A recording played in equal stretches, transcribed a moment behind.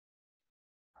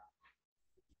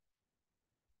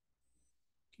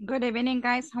Good evening,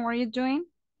 guys. How are you doing?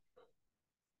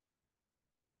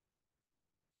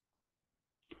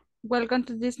 Welcome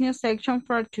to this new section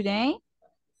for today.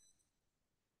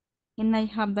 And I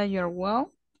hope that you're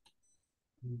well.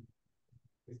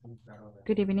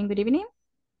 Good evening, good evening.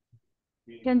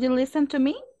 Can you listen to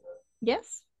me?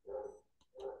 Yes?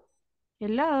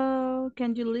 Hello,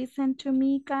 can you listen to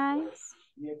me, guys?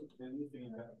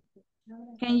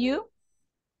 Can you?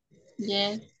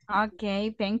 Yes.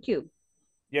 Okay, thank you.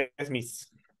 Yes, miss.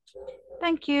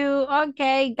 Thank you.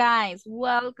 Okay, guys,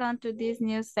 welcome to this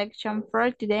new section for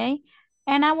today.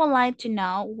 And I would like to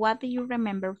know, what do you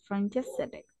remember from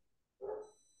yesterday?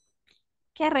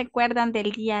 ¿Qué recuerdan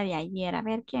del día de ayer? A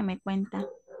ver, ¿quién me cuenta?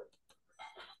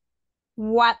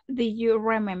 What do you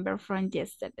remember from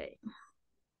yesterday?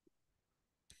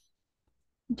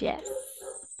 Yes.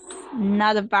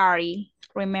 Not very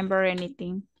remember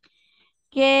anything.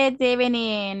 Good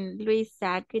evening,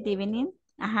 Luisa. Good evening.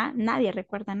 Ajá, nadie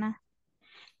recuerda nada.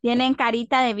 Tienen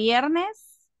carita de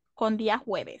viernes con día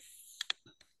jueves.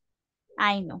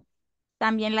 Ay, no.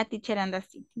 También la teacher anda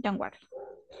así. Don't worry.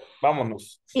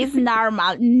 Vámonos. It's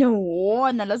normal.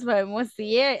 No, no los podemos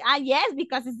ir. Ah, yes,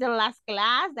 because it's the last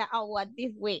class. What,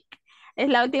 this week. Es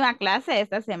la última clase de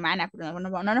esta semana, pero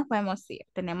no nos podemos ir.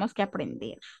 Tenemos que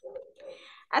aprender.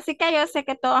 Así que yo sé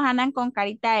que todos andan con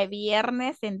carita de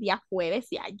viernes en día jueves,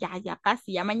 ya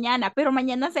casi, ya mañana, pero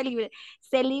mañana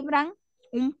se libran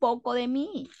un poco de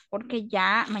mí, porque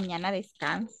ya mañana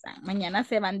descansan, mañana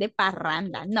se van de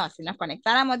parranda. No, si nos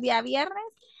conectáramos día viernes,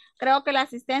 creo que la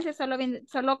asistencia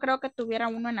solo creo que tuviera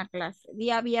uno en la clase.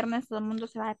 Día viernes todo el mundo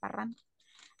se va de parranda.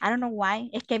 I don't know why,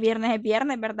 es que viernes es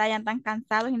viernes, ¿verdad? Ya están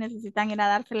cansados y necesitan ir a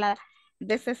darse la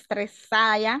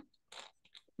desestresada ya.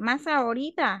 Más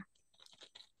ahorita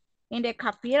in the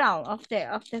capital of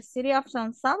the city of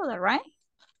San Salvador, right?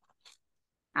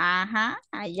 Ajá,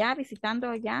 allá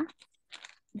visitando ya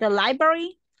the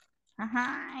library.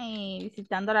 Ajá, y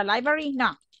visitando la library,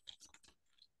 no.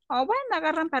 O bueno,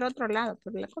 agarran para otro lado,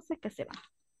 pero la cosa es que se van.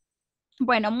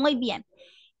 Bueno, muy bien.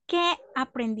 ¿Qué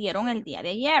aprendieron el día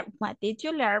de ayer? What did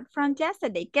you learn from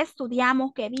yesterday? ¿Qué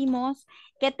estudiamos? ¿Qué vimos?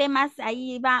 ¿Qué temas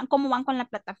ahí van? ¿Cómo van con la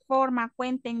plataforma?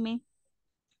 Cuéntenme.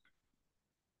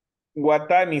 What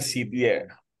time is it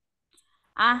there?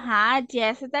 Ajá,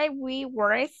 yesterday we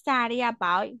were studying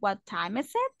about what time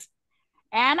is it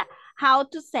and how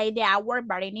to say the hour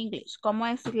but in English. ¿Cómo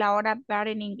decir la hora but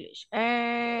in English?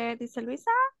 Dice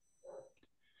Luisa.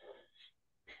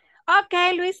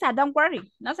 Ok, Luisa, don't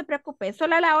worry, no se preocupe,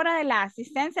 solo a la hora de la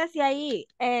asistencia, si ahí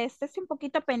estés un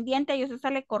poquito pendiente y usted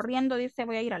sale corriendo, dice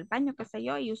voy a ir al baño, qué sé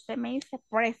yo, y usted me dice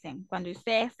present, cuando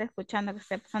usted esté escuchando que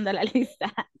esté pasando la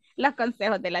lista, los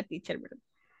consejos de la teacher, ¿verdad?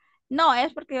 No,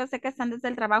 es porque yo sé que están desde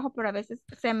el trabajo, pero a veces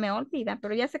se me olvida.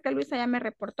 Pero ya sé que Luisa ya me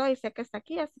reportó y sé que está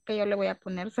aquí, así que yo le voy a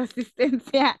poner su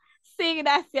asistencia. Sí,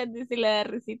 gracias, dice la de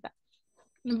risita.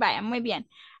 Vaya, muy bien.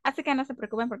 Así que no se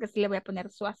preocupen porque sí le voy a poner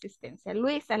su asistencia.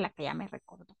 Luisa es la que ya me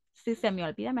recordó. Si se me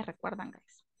olvida, me recuerdan,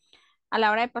 guys. A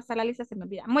la hora de pasar la lista se me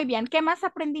olvida. Muy bien, ¿qué más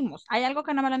aprendimos? Hay algo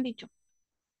que no me lo han dicho.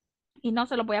 Y no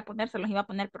se lo voy a poner, se los iba a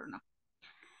poner, pero no.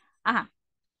 Ajá.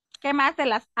 ¿Qué más de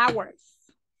las hours?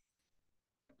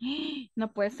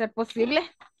 No puede ser posible.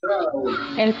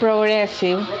 El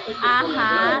progressive.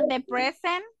 Ajá, the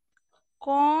present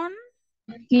con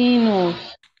Continuous.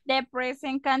 the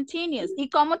present continuous. ¿Y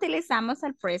cómo utilizamos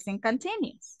el present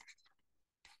continuous?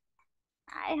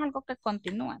 Ah, es algo que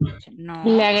continúa. Le No.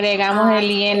 agregamos el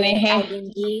ing.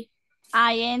 ing.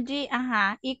 ing,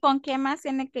 ajá. ¿Y con qué más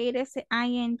tiene que ir ese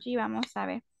ing? Vamos a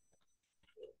ver.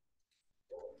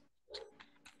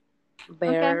 Okay.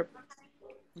 Verb,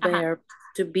 Ajá. verb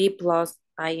to be plus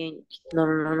ing.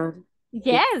 No.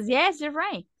 Yes, you're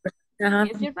right. Ajá,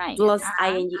 Yes, you're right. plus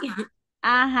Ajá. ing.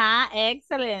 Ajá,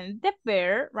 excellent. The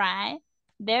verb, right?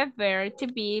 The verb to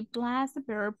be plus the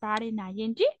verb part in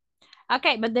ing.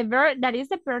 Okay, but the verb, that is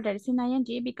the verb that is in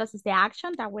ing because it's the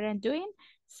action that we're doing.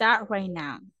 So right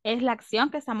now. Es la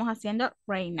acción que estamos haciendo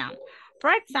right now.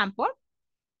 For example,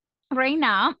 right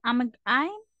now, I'm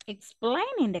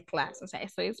explaining the class. O sea,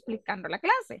 estoy explicando la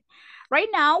clase. Right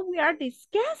now, we are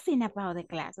discussing about the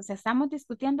class. O sea, estamos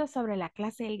discutiendo sobre la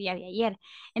clase del día de ayer.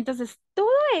 Entonces, todo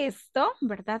esto,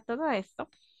 ¿verdad? Todo esto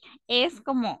es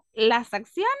como las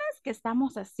acciones que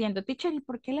estamos haciendo. Teacher, ¿y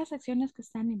por qué las acciones que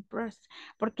están en process?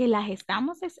 Porque las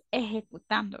estamos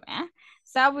ejecutando, ¿eh?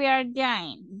 So we are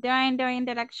doing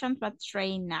the action, but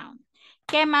right now.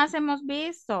 ¿Qué más hemos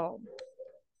visto?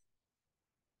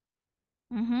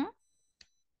 Ujú.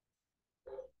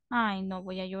 Ay, no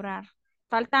voy a llorar.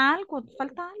 Falta algo,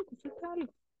 falta algo, falta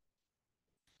algo.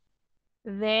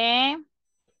 De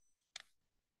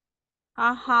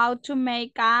how to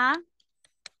make a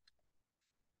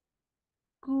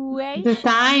The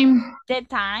time. the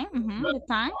time, the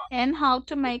time, and how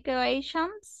to make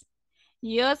equations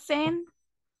using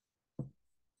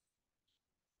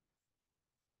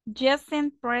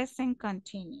present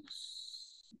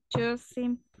continuous.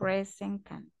 Using present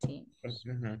continuous.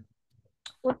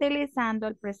 Utilizando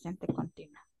el presente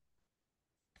continuo.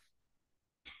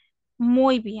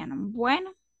 Muy bien,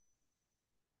 bueno.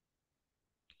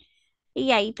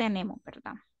 Y ahí tenemos,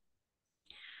 ¿verdad?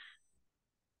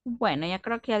 Bueno, ya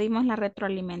creo que ya dimos la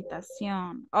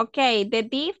retroalimentación. Ok, the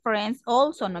difference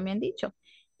also, no me han dicho.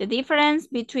 The difference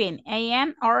between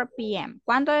AM or PM.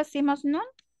 ¿Cuándo decimos none?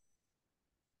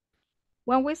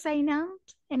 When we say none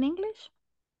in English?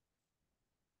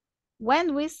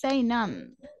 When we say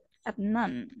none. At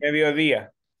none.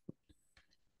 Mediodía.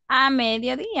 A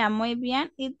mediodía, muy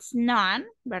bien. It's none,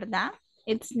 ¿verdad?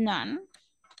 It's none.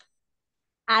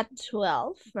 At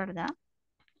 12, ¿verdad?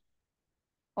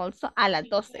 Also, a las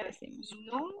 12 decimos.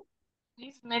 No,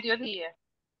 es mediodía.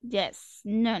 Yes,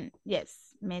 none,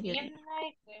 yes, mediodía.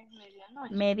 Midnight es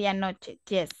medianoche. Medianoche,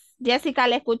 yes. Jessica,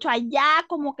 le escucho allá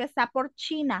como que está por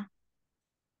China.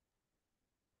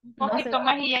 Un No sé. poquito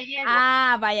más y ya llego.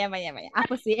 Ah, vaya, vaya, vaya. Ah,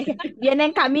 pues sí, viene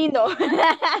en camino.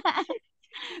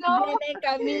 No. Viene en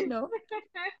camino.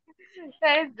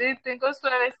 Tengo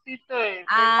suavecito el audio.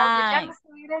 Ya Ay, me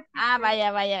subiré.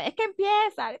 vaya, vaya. Es que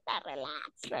empieza. Ahorita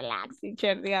relax, relax,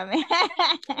 teacher, dígame.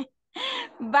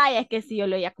 Vaya, es que sí, yo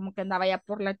lo oía como que andaba ya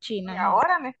por la China. Y ¿no?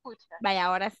 ahora me escucha. Vaya,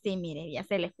 ahora sí, mire, ya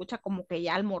se le escucha como que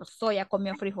ya almorzó, ya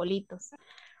comió frijolitos.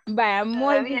 Vaya,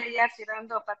 muy bien. Todavía ya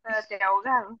tirando patadas de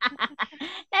ahogado.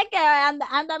 Es que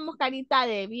andamos carita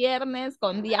de viernes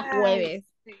con día Ay, jueves.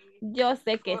 sí, Yo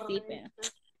sé que sí,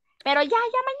 pero ya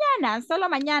mañana, solo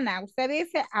mañana. Usted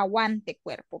dice aguante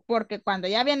cuerpo, porque cuando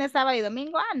ya viene sábado y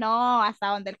domingo, no, hasta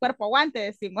donde el cuerpo aguante,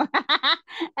 decimos.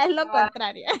 Es lo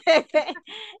contrario.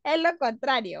 Es lo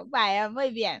contrario. Vaya, muy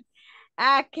bien.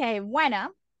 Ok,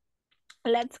 bueno.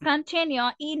 Let's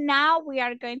continue. Y now we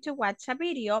are going to watch a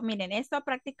video. Miren, esto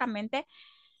prácticamente,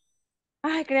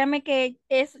 ay, créanme que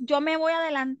yo me voy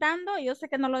adelantando. Yo sé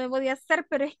que no lo debo de hacer,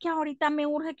 pero es que ahorita me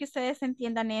urge que ustedes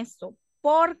entiendan esto,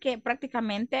 porque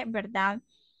prácticamente, ¿verdad?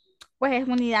 Pues es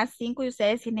unidad 5 y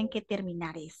ustedes tienen que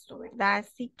terminar esto, ¿verdad?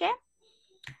 Así que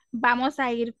vamos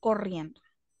a ir corriendo.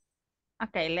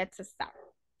 Ok, let's start.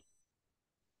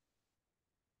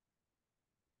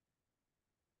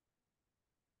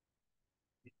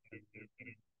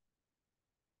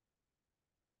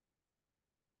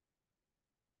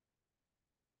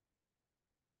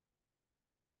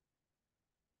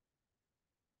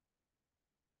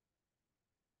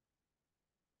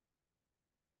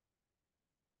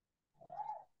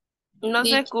 No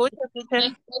se escucha,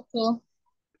 teacher.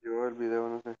 Yo el video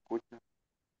no se escucha.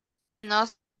 No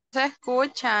se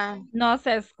escucha. No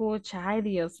se escucha. Ay,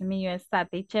 Dios mío, esta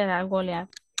teacher algo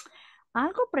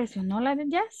presionó la de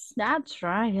yes, that's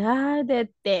right. Ah, the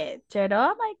teacher.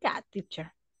 Oh my God,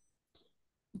 teacher.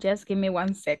 Just give me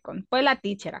 1 second. Fue la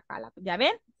teacher acá. ¿Ya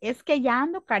ven? Es que ya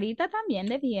ando carita también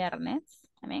de viernes.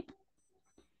 ¿Ya ven?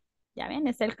 Ya ven,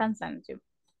 es el cansancio.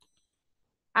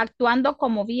 Actuando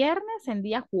como viernes en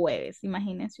día jueves.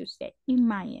 Imagínense usted.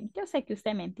 Imagine. Yo sé que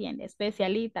usted me entiende.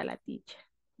 Especialita la teacher.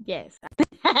 Yes.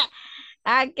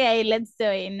 Okay, let's do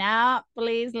it. Now,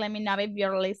 please let me know if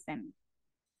you're listening.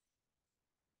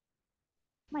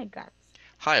 My God.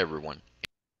 Hi everyone.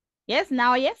 Yes,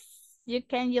 now yes. You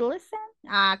listen?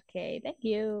 Okay, thank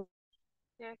you.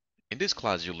 In this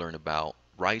class you'll learn about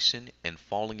rising and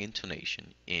falling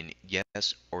intonation in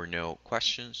yes or no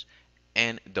questions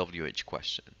and WH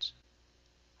questions.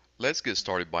 Let's get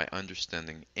started by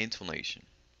understanding intonation.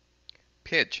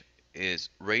 Pitch is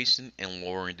raising and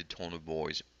lowering the tone of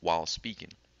voice while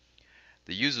speaking.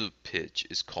 The use of pitch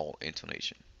is called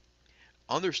intonation.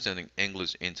 Understanding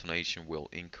English intonation will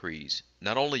increase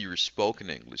not only your spoken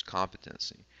English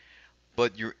competency,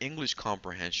 but your English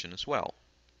comprehension as well.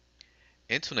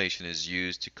 Intonation is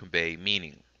used to convey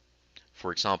meaning.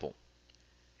 For example,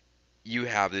 you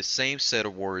have the same set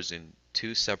of words in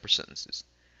two separate sentences,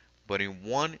 but in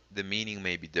one the meaning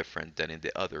may be different than in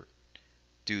the other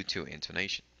due to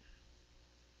intonation.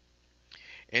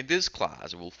 In this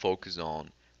class, we'll focus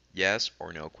on yes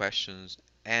or no questions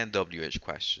and WH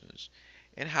questions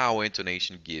and how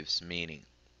intonation gives meaning.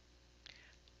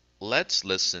 Let's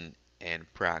listen and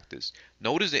practice.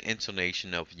 Notice the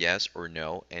intonation of yes or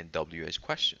no and WH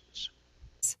questions.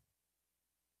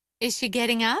 Is she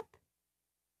getting up?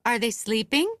 Are they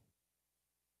sleeping?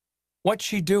 What's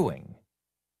she doing?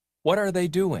 What are they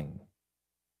doing?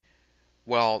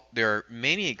 Well, there are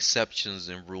many exceptions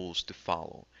and rules to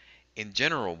follow. In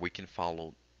general, we can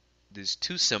follow these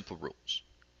two simple rules.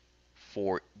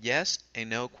 For yes and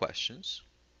no questions,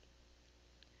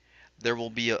 there will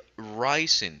be a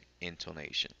rising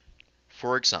intonation.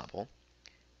 For example,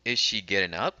 is she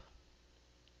getting up?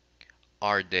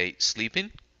 Are they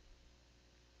sleeping?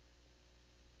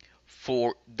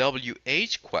 For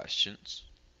WH questions,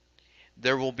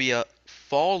 there will be a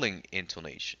falling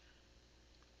intonation.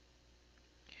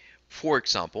 For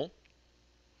example,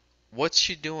 what's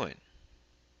she doing?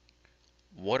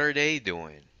 What are they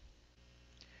doing?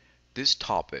 This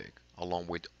topic, along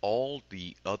with all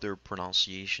the other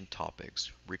pronunciation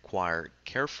topics, require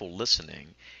careful listening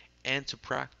and to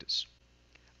practice.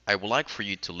 I would like for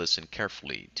you to listen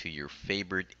carefully to your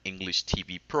favorite English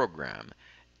TV program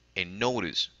and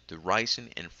notice the rising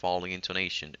and falling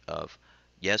intonation of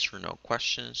yes or no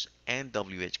questions and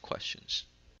WH questions.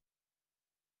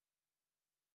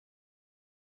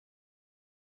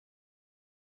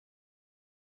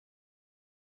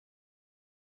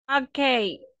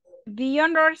 Okay. Do you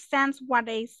understand what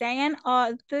they're saying,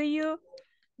 or do you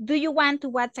want to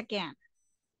watch again?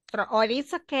 Or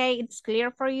it's okay, it's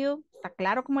clear for you. ¿Está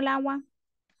claro como el agua?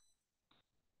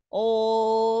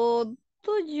 Or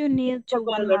do you need to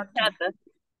one more time?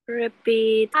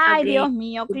 Repeat Ay, again Dios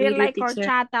mío, the clear video, like teacher.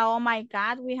 horchata. Oh my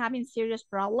God, we having serious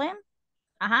problem.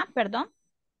 Ajá, perdón.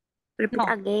 Repeat No.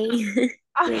 again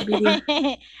the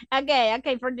video. Okay.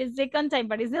 Okay, for the second time,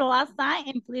 but it's the last time,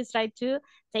 and please try to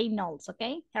take notes,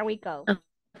 okay? Here we go.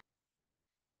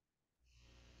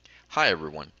 Hi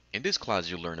everyone. In this class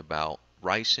you'll learn about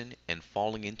rising and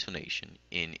falling intonation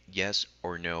in yes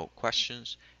or no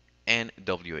questions and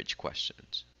WH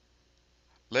questions.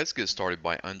 Let's get started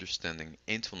by understanding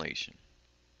intonation.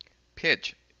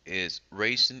 Pitch is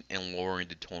raising and lowering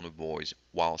the tone of voice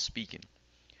while speaking.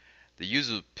 The use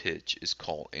of pitch is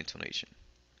called intonation.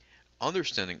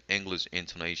 Understanding English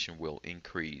intonation will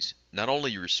increase not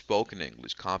only your spoken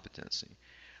English competency,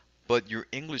 but your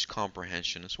English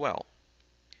comprehension as well.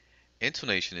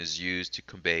 Intonation is used to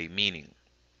convey meaning.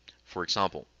 For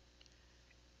example,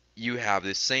 you have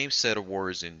the same set of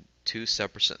words in two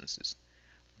separate sentences,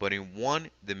 but in one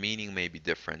the meaning may be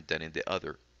different than in the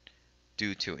other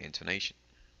due to intonation.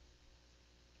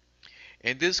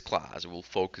 In this class, we'll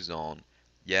focus on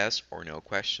yes or no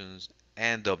questions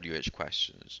and WH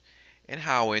questions and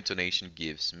how intonation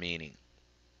gives meaning.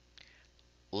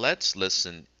 Let's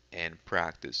listen and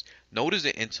practice. Notice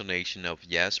the intonation of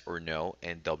yes or no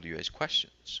and WH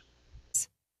questions.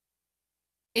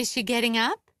 Is she getting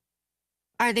up?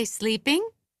 Are they sleeping?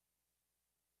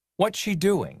 What's she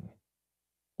doing?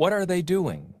 What are they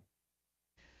doing?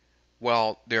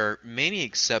 Well, there are many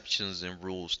exceptions and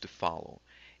rules to follow.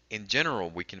 In general,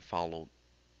 we can follow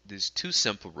these two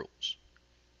simple rules.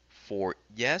 For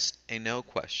yes and no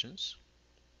questions,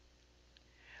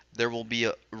 there will be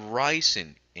a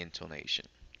rising intonation.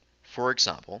 For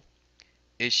example,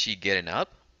 is she getting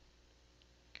up?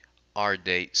 Are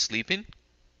they sleeping?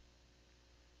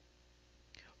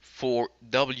 For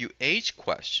WH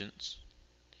questions,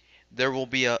 there will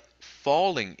be a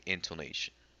falling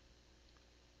intonation.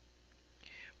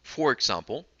 For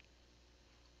example,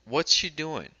 what's she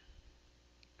doing?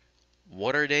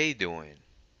 What are they doing?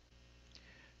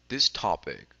 This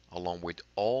topic, along with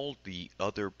all the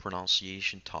other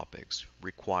pronunciation topics,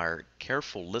 require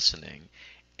careful listening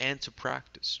and to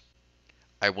practice.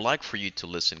 I would like for you to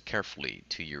listen carefully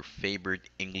to your favorite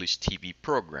English TV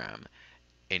program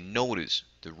and notice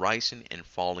the rising and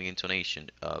falling intonation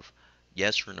of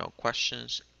yes or no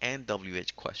questions and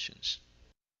WH questions.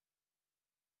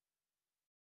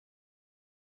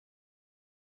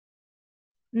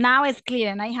 Now it's clear,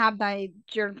 and I have that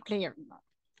you're clear.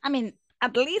 I mean,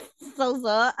 at least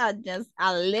just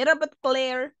a little bit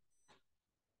clear.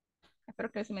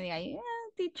 Espero que se me diga, yeah,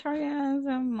 teacher, yes,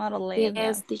 model is.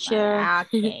 Yes, teacher.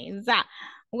 Okay, so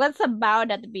what's about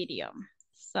that video?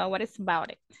 So what is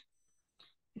about it?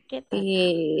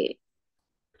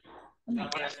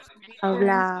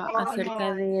 Habla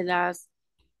acerca de las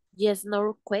yes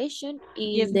no question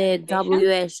Yes, in the no question.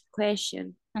 WH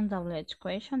question. And WH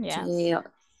question, yes.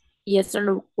 Yes or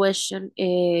no question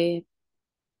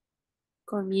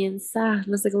comienza,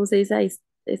 no sé cómo se dice ahí,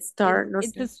 start, no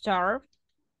It's sé. a start.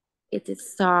 It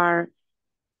start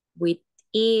with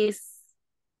is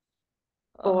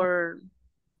or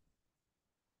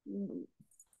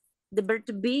the verb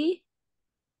to be.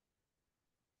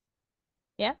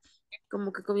 Yes.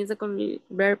 Como que comienza con el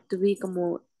verb to be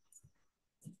como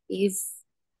is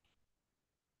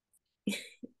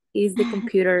the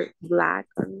computer black?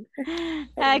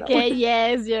 Okay,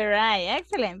 yes, you're right.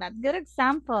 Excellent. That's good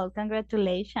example.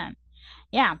 Congratulations.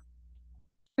 Yeah.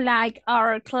 Like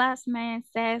our classmate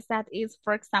says that is,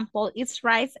 for example, it's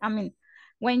rice. I mean,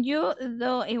 When you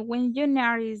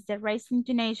notice the raised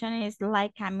intonation is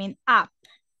like coming up,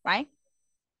 right?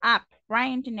 Up,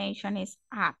 right? Intonation is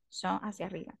up, so hacia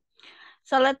arriba.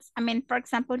 So let's, for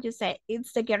example, you say,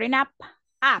 it's the getting up,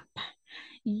 up.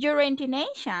 Your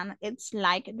intonation, it's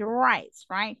like the rise,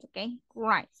 right? Okay,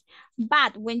 rise.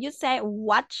 But when you say,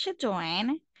 what she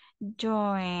doing,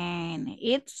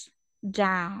 it's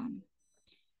down.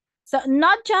 So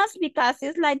not just because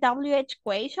it's like WH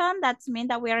equation, that's mean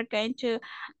that we are going to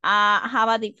have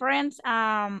a difference,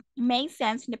 make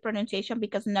sense in the pronunciation,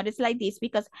 because notice like this,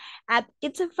 because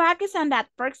it's a focus on that.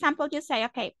 For example, you say,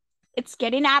 okay, it's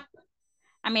getting up.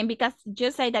 Because you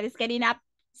say that it's getting up,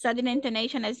 so the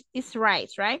intonation is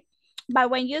rise, right? But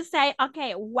when you say,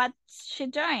 okay, what's she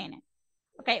doing?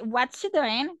 Okay, what's she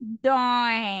doing?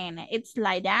 Doing, it's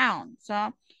lie down.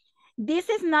 So this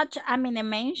is not, I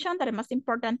mentioned that the most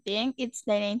important thing is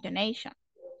the intonation.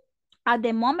 At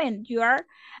the moment you are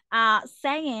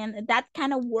saying that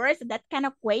kind of words, that kind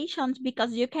of questions,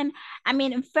 because you can,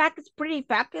 in fact, it's pretty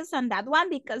focused on that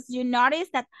one, because you notice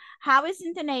that how is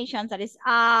intonation, that is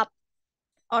up,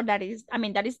 or that is,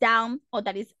 that is down, or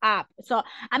that is up. So,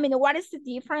 what is the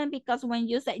difference? Because when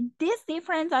you say this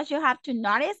difference, as you have to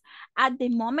notice at the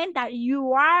moment that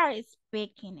you are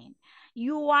speaking it,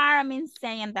 you are,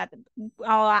 saying that,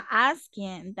 or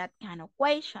asking that kind of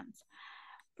questions.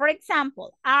 For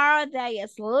example, are they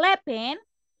sleeping?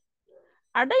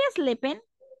 Are they sleeping?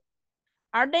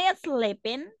 Are they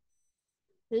sleeping?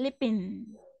 Sleeping.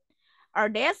 Are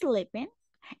they sleeping?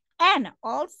 And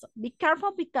also be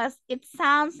careful, because it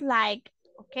sounds like,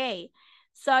 okay,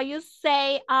 so you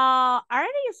say, are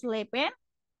they sleeping?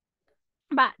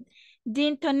 But the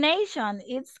intonation,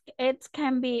 it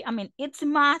can be, it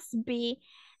must be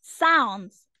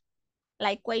sounds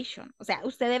like question. O sea,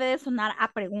 usted debe de sonar a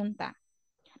pregunta.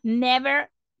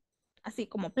 Never así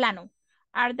como plano.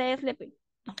 Are they sleeping?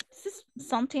 No, this is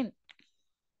something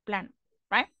plano,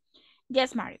 right?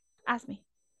 Yes, Mario, ask me.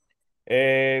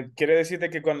 Quiere decirte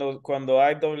que cuando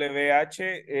hay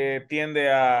WH tiende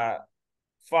a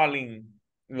falling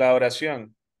la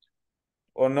oración,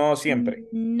 o no siempre.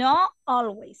 Not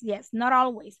always, yes, not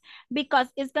always, because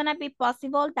it's gonna be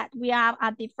possible that we have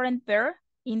a different verb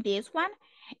in this one,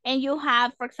 and you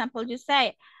have, for example, you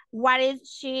say, what is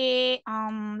she,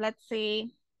 let's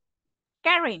see,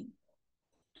 carrying?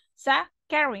 O sea,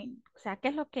 carrying, o sea, ¿qué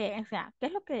es lo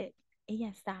que ella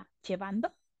está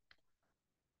llevando?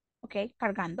 Okay,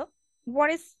 cargando.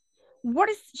 What is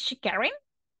she carrying?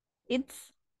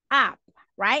 It's up,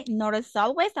 right? Notice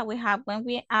always that we have, when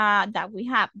we have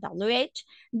WH,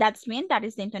 that's mean that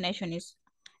is the intonation is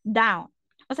down.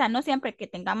 O sea, no siempre que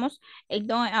tengamos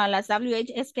las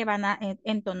WH es que van a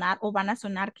entonar o van a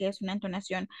sonar que es una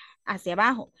entonación hacia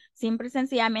abajo. Simple y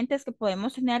sencillamente es que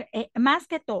podemos tener, más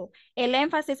que todo, el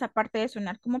énfasis, aparte de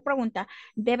sonar como pregunta,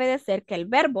 debe de ser que el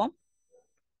verbo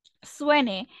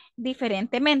suene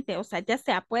diferentemente. O sea, ya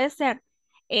sea, puede ser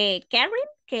carrying,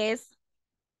 que es,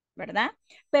 ¿verdad?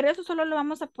 Pero eso solo lo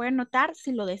vamos a poder notar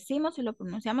si lo decimos, si lo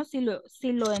pronunciamos, si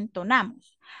lo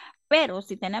entonamos. Pero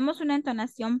si tenemos una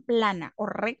entonación plana o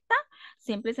recta,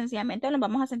 simple y sencillamente nos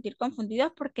vamos a sentir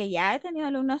confundidos, porque ya he tenido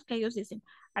alumnos que ellos dicen,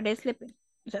 are they sleeping?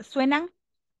 O sea, suenan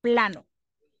plano.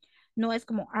 No es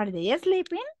como, are they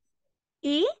sleeping?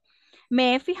 Y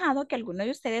me he fijado que algunos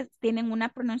de ustedes tienen una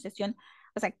pronunciación,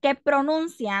 o sea, que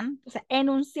pronuncian, o sea,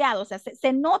 enunciado, o sea,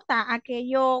 se nota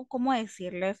aquello, ¿cómo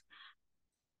decirles?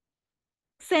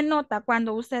 Se nota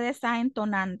cuando usted está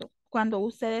entonando, cuando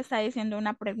usted está diciendo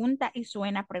una pregunta y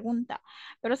suena pregunta.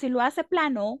 Pero si lo hace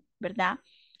plano, ¿verdad?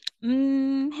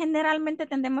 Generalmente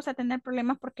tendemos a tener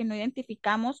problemas porque no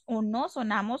identificamos o no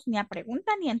sonamos ni a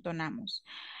pregunta ni entonamos.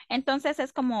 Entonces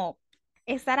es como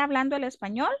estar hablando el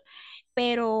español,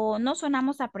 pero no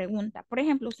sonamos a pregunta. Por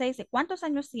ejemplo, usted dice, ¿cuántos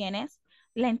años tienes?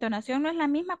 La entonación no es la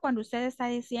misma cuando usted está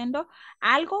diciendo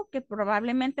algo que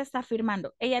probablemente está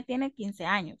afirmando. Ella tiene 15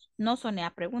 años, no suena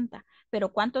a pregunta,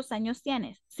 pero ¿cuántos años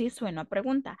tienes? Sí suena a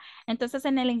pregunta. Entonces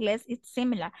en el inglés es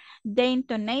similar. The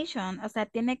intonation, o sea,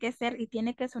 tiene que ser y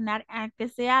tiene que sonar, aunque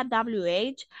sea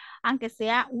WH, aunque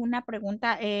sea una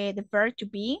pregunta, the verb to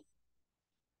be,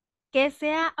 que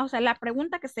sea, o sea, la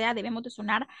pregunta que sea, debemos de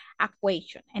sonar a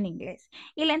question en inglés.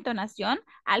 Y la entonación,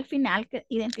 al final, que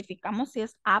identificamos si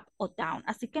es up o down.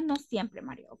 Así que no siempre,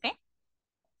 Mario, ¿ok?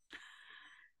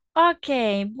 Ok,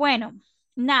 bueno.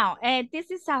 Now,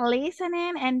 this is a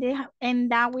listening,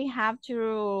 and that we have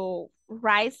to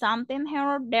write something here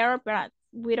or there, but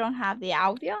we don't have the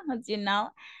audio, as you know.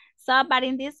 So, but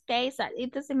in this case,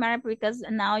 it doesn't matter, because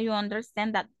now you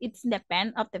understand that it's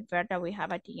depend of the verb that we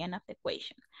have at the end of the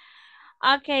equation.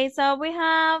 Okay, so we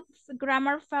have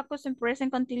grammar focus and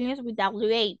present continuous with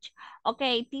WH.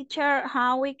 Okay, teacher,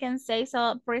 how we can say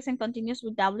so present continuous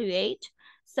with WH?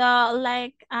 So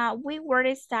like we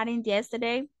were studying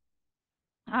yesterday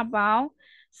about,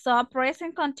 so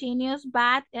present continuous,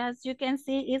 but as you can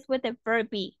see, it's with the verb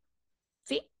be.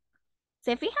 See?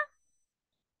 ¿Se fija?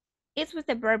 It's with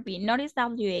the verb be. Notice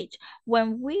WH.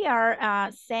 When we are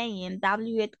saying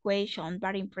WH question,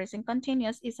 but in present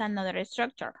continuous is another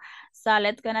structure. So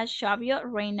let's gonna show you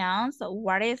right now. So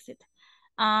what is it?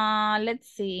 Let's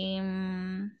see.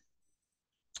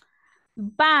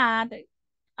 But,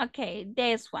 okay,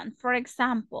 this one. For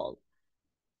example,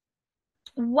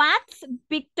 what's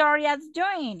Victoria's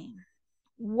doing?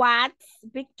 What's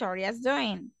Victoria's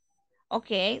doing?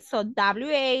 Okay, so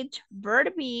WH,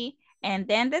 verb be, and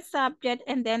then the subject,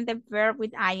 and then the verb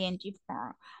with ing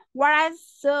form. What are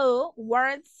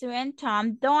Sue and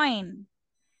Tom doing?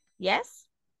 Yes?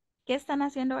 ¿Qué están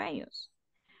haciendo ellos?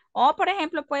 O, por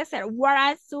ejemplo, puede ser, what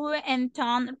are Sue and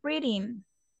Tom reading?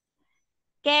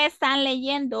 ¿Qué están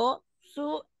leyendo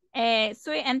Sue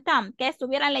and Tom? ¿Qué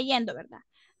estuvieran leyendo, verdad?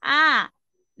 Ah,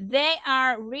 they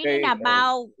are reading They are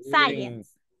about reading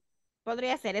science.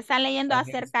 Podría ser, están leyendo a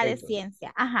acerca de newspaper.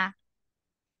 ciencia. Ajá.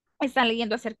 Están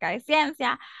leyendo acerca de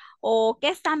ciencia o qué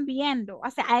están viendo. O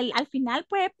sea, al final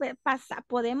puede pasar,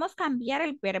 podemos cambiar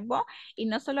el verbo y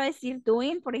no solo decir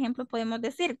doing, por ejemplo, podemos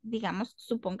decir, digamos,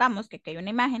 supongamos que hay una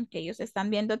imagen que ellos están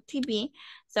viendo TV.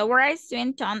 So, where is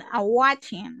Swinton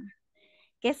watching?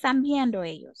 ¿Qué están viendo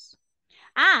ellos?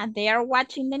 Ah, they are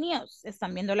watching the news.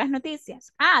 Están viendo las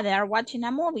noticias. Ah, they are watching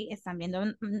a movie. Están viendo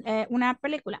una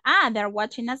película. Ah, they are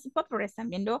watching a soap opera. Están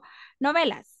viendo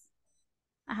novelas.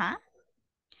 Ajá.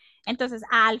 Entonces,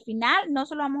 al final no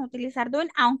solo vamos a utilizar doing,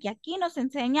 aunque aquí nos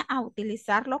enseña a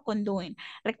utilizarlo con doing.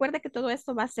 Recuerde que todo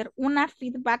esto va a ser una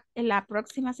feedback en la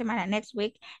próxima semana, next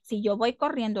week. Si yo voy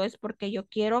corriendo es porque yo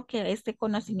quiero que este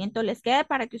conocimiento les quede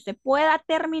para que usted pueda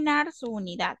terminar su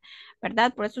unidad,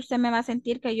 ¿verdad? Por eso usted me va a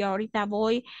sentir que yo ahorita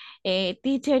voy,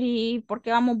 teacher, y porque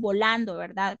vamos volando,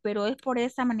 ¿verdad? Pero es por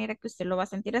esa manera que usted lo va a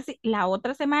sentir así. La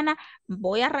otra semana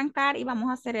voy a arrancar y vamos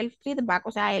a hacer el feedback,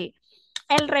 o sea,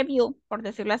 el review, por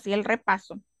decirlo así, el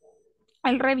repaso,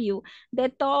 el review de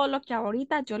todo lo que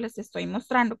ahorita yo les estoy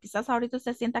mostrando. Quizás ahorita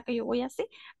usted sienta que yo voy así,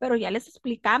 pero ya les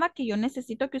explicaba que yo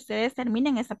necesito que ustedes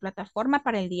terminen esa plataforma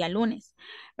para el día lunes,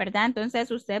 ¿verdad?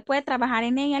 Entonces usted puede trabajar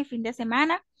en ella el fin de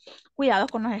semana. Cuidado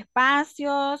con los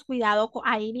espacios, cuidado con,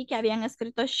 ahí vi que habían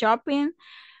escrito shopping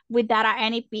with data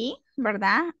NP,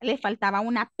 ¿verdad? Le faltaba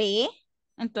una P.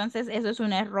 Entonces, eso es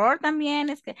un error también.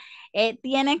 Es que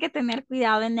tienen que tener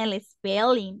cuidado en el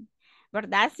spelling,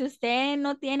 ¿verdad? Si usted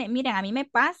no tiene, miren, a mí me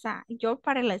pasa, yo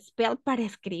para el spell, para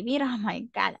escribir, oh my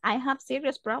God, I have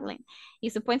serious problem. Y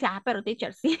se pueden decir, pero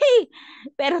teacher, sí,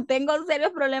 pero tengo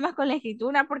serios problemas con la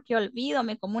escritura porque olvido,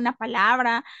 me como una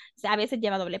palabra, o sea, a veces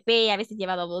lleva doble P, a veces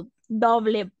lleva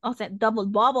doble, o sea, double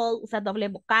bubble, o sea, doble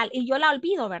vocal, y yo la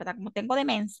olvido, ¿verdad? Como tengo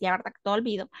demencia, ¿verdad? Que todo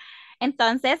olvido.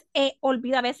 Entonces,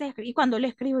 olvido a veces, y cuando le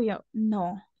escribo yo,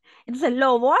 no. Entonces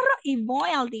lo borro y voy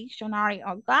al dictionary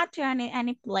o go to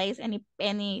any place,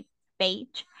 any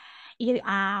page. Y yo digo,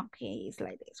 ok, it's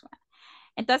like this one.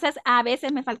 Entonces, a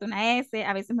veces me falta una S,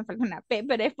 a veces me falta una P,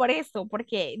 pero es por eso,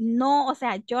 porque no, o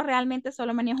sea, yo realmente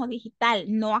solo manejo digital,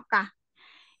 no acá.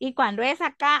 Y cuando es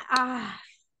acá,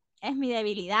 es mi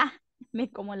debilidad.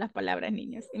 Me como las palabras,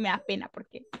 niños, y me da pena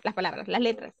porque las palabras, las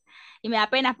letras, y me da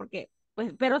pena porque,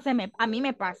 pues, pero a mí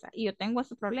me pasa, y yo tengo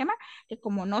ese problema, que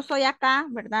como no soy acá,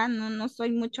 ¿verdad? No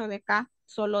soy mucho de acá,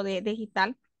 solo de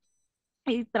digital,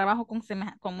 y trabajo con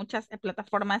muchas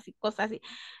plataformas y cosas. Y,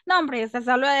 no, hombre, o sea,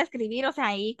 solo de escribir, o sea,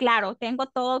 ahí, claro, tengo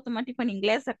todo automático en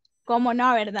inglés, ¿cómo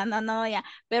no, verdad? No, ya.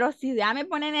 Pero si ya me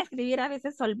ponen a escribir, a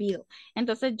veces olvido.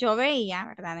 Entonces yo veía,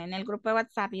 ¿verdad? En el grupo de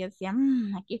WhatsApp y decía,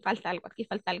 aquí falta algo, aquí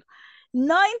falta algo.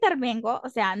 No intervengo, o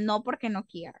sea, no porque no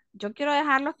quiera. Yo quiero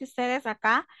dejarlos que ustedes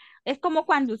acá, es como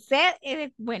cuando usted,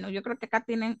 bueno, yo creo que acá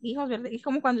tienen hijos, ¿verdad? Es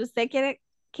como cuando usted quiere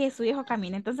que su hijo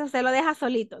camine. Entonces se lo deja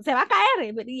solito. Se va a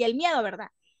caer y el miedo, ¿verdad?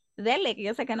 Dele, que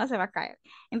yo sé que no se va a caer.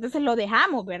 Entonces lo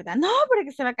dejamos, ¿verdad? No,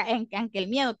 porque se va a caer, aunque el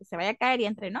miedo que se vaya a caer y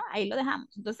entre, no, ahí lo dejamos.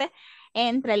 Entonces,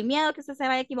 entre el miedo que se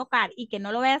vaya a equivocar y que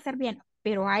no lo vaya a hacer bien,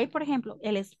 pero hay, por ejemplo,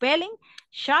 el spelling,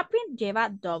 shopping lleva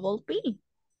double P.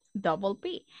 Double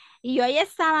P. Y yo ahí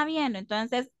estaba viendo,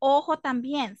 entonces, ojo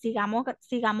también, sigamos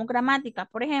gramática.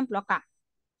 Por ejemplo,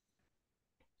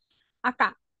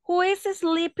 acá, who is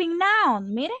sleeping now?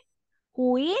 Mire,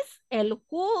 who is, el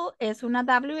who es una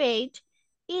WH,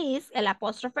 is, el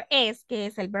apóstrofe es, que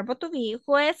es el verbo to be,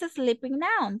 who is sleeping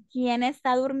now? ¿Quién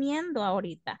está durmiendo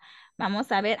ahorita?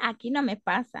 Vamos a ver, aquí no me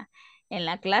pasa. En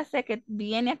la clase que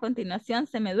viene a continuación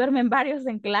se me duermen varios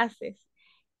en clases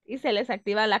y se les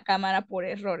activa la cámara por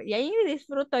error. Y ahí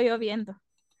disfruto yo viendo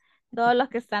todos los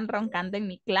que están roncando en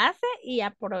mi clase y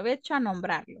aprovecho a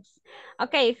nombrarlos.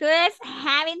 Ok, who is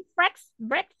having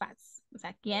breakfast? O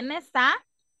sea, ¿quién está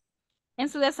en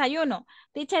su desayuno?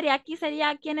 Teacher, y aquí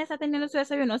sería quién está teniendo su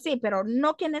desayuno. Sí, pero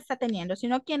no quién está teniendo,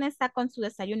 sino quién está con su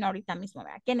desayuno ahorita mismo,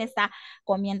 ¿verdad? ¿Quién está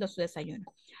comiendo su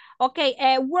desayuno? Ok,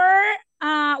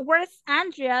 where's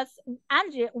Andrea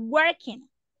working?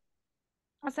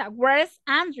 O sea, where's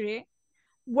Andrew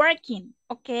working?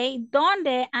 Ok,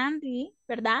 ¿dónde Andy,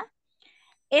 verdad?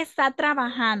 Está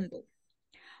trabajando.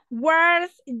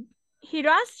 Where's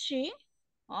Hiroshi?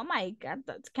 Oh my God,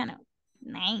 that's kind of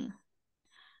name.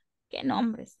 ¿Qué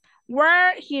nombres?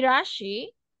 Where Hiroshi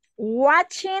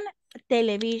watching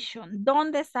television.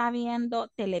 ¿Dónde está viendo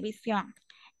televisión?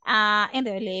 In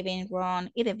the living room,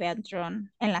 in the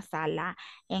bedroom, en la sala,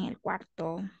 en el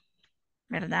cuarto,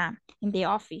 ¿verdad? In the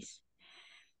office,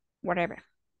 whatever.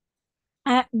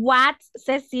 What's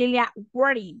Cecilia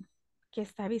wording? ¿Qué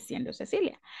está diciendo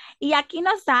Cecilia? Y aquí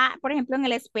nos da, por ejemplo, en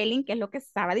el spelling, que es lo que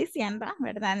estaba diciendo,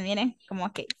 ¿verdad? Miren,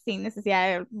 como que sin necesidad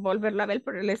de volverlo a ver,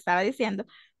 pero le estaba diciendo.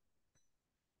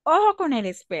 Ojo con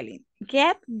el spelling.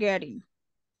 Get, getting.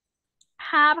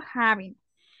 Have, having.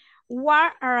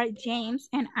 What are James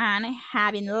and Anne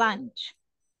having lunch?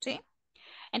 ¿Sí?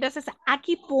 Entonces,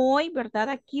 aquí voy, ¿verdad?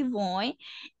 Aquí voy.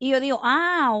 Y yo digo,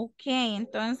 ok.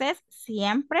 Entonces,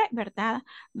 siempre, ¿verdad?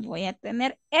 Voy a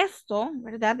tener esto,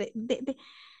 ¿verdad?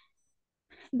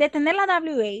 De tener la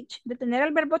WH, de tener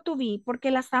el verbo to be,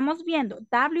 porque la estamos viendo.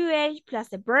 WH plus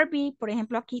the verb be, por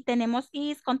ejemplo, aquí tenemos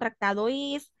contractado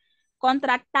is,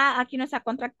 aquí no está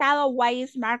contractado. Why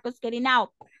is Marcos getting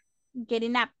out?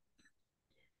 Getting up.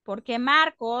 ¿Por qué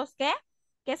Marcos, qué?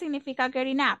 ¿Qué significa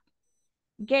getting up?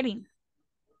 Getting.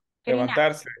 Getting up.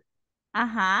 Levantarse.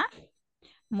 Ajá.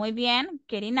 Muy bien.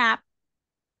 Getting up.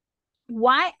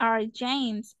 Why are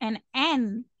James and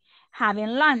Anne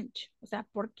having lunch? O sea,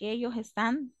 porque ellos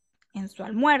están en su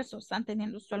almuerzo, están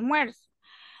teniendo su almuerzo.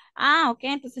 Ok,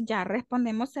 entonces ya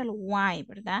respondemos el why,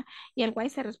 ¿verdad? Y el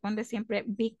why se responde siempre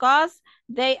because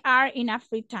they are in a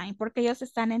free time, porque ellos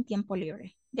están en tiempo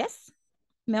libre. Yes?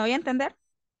 ¿Me voy a entender?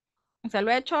 O sea,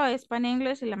 lo he hecho Spanish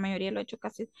English y la mayoría lo he hecho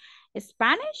casi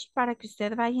Spanish para que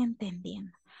usted vaya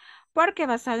entendiendo. Porque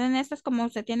basado en esto es como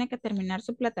usted tiene que terminar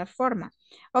su plataforma.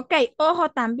 Ok,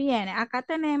 ojo también. Acá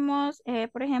tenemos,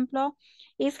 por ejemplo,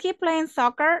 ¿is he playing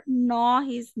soccer? No,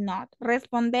 he's not.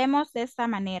 Respondemos de esta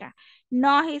manera.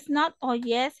 No, he's not o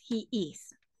yes, he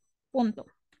is. Punto.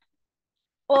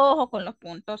 Ojo con los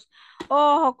puntos.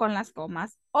 Ojo con las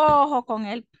comas. Ojo con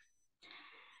el...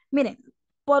 Miren,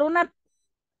 por una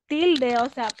tilde, o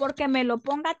sea, porque me lo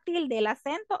ponga tilde el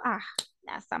acento,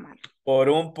 ya está mal. Por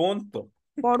un punto.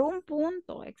 Por un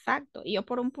punto, exacto. Y yo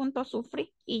por un punto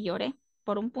sufrí y lloré.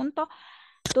 Por un punto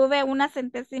tuve una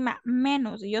centésima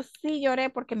menos. Y yo sí lloré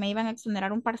porque me iban a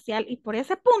exonerar un parcial y por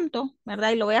ese punto,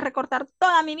 ¿verdad? Y lo voy a recortar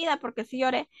toda mi vida porque sí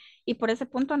lloré y por ese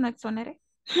punto no exoneré.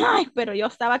 Ay, pero yo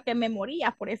estaba que me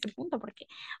moría por ese punto porque,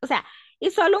 o sea,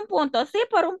 y solo un punto. Sí,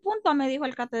 por un punto me dijo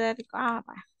el catedrático.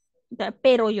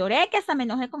 Pero lloré que hasta me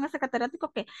enojé con ese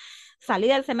catedrático que salí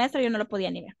del semestre y yo no lo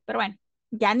podía ni ver. Pero bueno,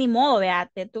 ya ni modo,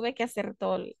 vea, tuve que hacer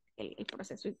todo el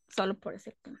proceso solo por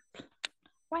ese punto.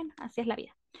 Bueno, así es la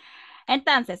vida.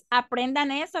 Entonces,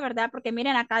 aprendan eso, ¿verdad? Porque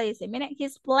miren acá dice, miren,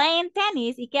 he's playing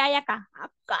tennis. ¿Y qué hay acá?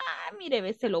 Acá,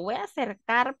 mire, se lo voy a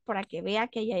acercar para que vea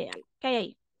que hay algo. ¿Qué hay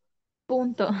ahí?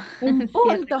 Punto. Un Cierre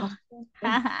punto. con punto.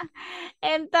 Ajá.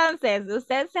 Entonces,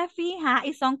 usted se fija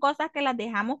y son cosas que las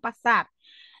dejamos pasar.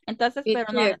 Entonces, pero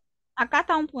no, Teacher, acá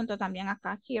está un punto también,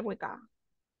 acá. Here we go.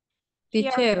 Here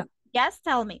we teacher, go. Yes,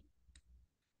 tell me.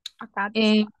 Acá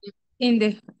eh,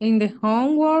 dice. in the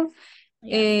homework,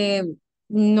 Yes.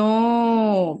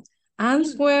 no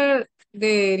answer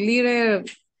the letter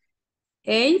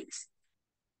 8.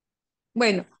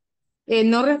 Bueno,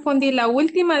 no respondí la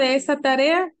última de esa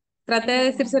tarea. Traté de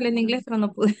decírsela en inglés, pero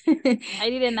no pude. I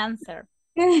didn't answer.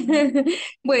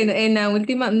 Bueno, en la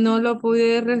última no lo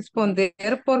pude responder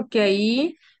porque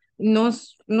ahí no,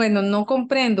 bueno, no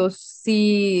comprendo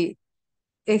si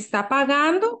está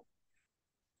pagando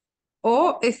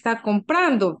o está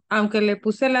comprando, aunque le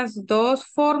puse las dos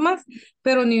formas,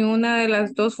 pero ni una de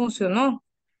las dos funcionó.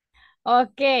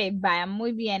 Ok, vaya,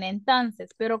 muy bien.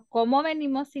 Entonces, pero ¿cómo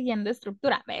venimos siguiendo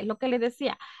estructura? Es lo que les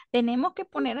decía. Tenemos que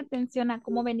poner atención a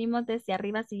cómo venimos desde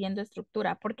arriba siguiendo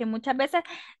estructura, porque muchas veces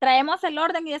traemos el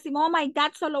orden y decimos, oh my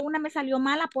God, solo una me salió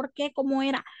mala. ¿Por qué? ¿Cómo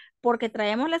era? Porque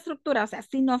traemos la estructura. O sea,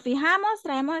 si nos fijamos,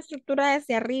 traemos estructura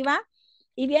desde arriba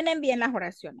Y vienen bien las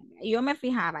oraciones. Y yo me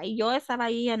fijaba y yo estaba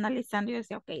ahí analizando y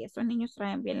decía, ok, esos niños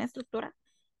traen bien la estructura.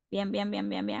 Bien, bien, bien,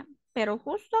 bien, bien. Pero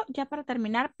justo ya para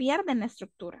terminar pierden la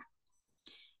estructura.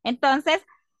 Entonces,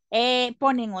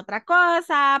 ponen otra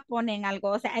cosa, ponen algo,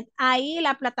 o sea, ahí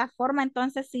la plataforma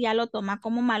entonces sí ya lo toma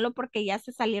como malo porque ya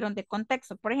se salieron de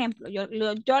contexto. Por ejemplo,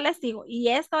 yo les digo, y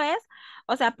esto es,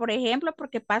 o sea, por ejemplo,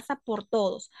 porque pasa por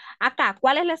todos. Acá,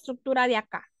 ¿cuál es la estructura de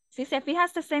acá? Si se fija,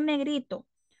 este es en negrito.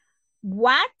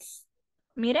 What?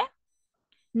 Mire,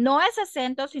 no es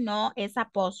acento, sino es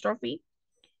apóstrofe.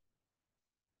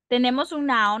 Tenemos un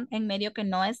noun en medio que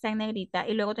no está en negrita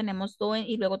y luego tenemos doing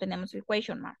y luego tenemos el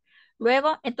question mark.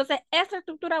 Luego, entonces, esta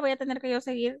estructura voy a tener que yo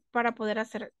seguir para poder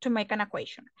hacer to make an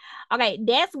equation. Okay,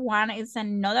 this one is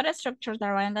another structure that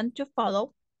I'm going to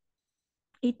follow.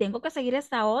 Y tengo que seguir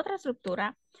esta otra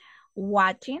estructura,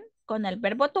 watching, con el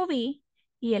verbo to be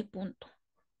y el punto.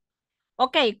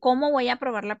 Ok, ¿cómo voy a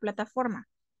probar la plataforma?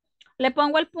 Le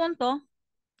pongo el punto.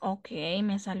 Ok,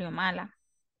 me salió mala.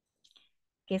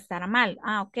 Que estará mal.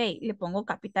 Ah, ok, le pongo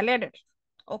capital letter.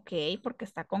 Ok, porque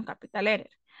está con capital letter.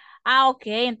 Ah, ok,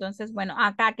 entonces, bueno,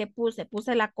 acá que puse,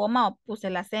 puse la coma o puse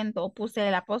el acento o puse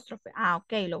el apóstrofe. Ah,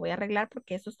 ok, lo voy a arreglar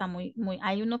porque eso está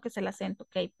hay uno que es el acento.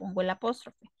 Ok, pongo el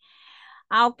apóstrofe.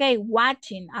 Ah, ok,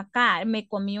 watching, acá me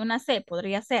comí una C,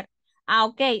 podría ser. Ah,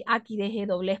 ok, aquí dejé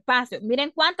doble espacio.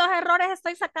 Miren cuántos errores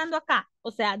estoy sacando acá.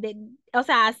 O sea,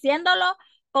 haciéndolo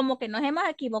como que nos hemos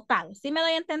equivocado. ¿Sí me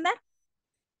doy a entender?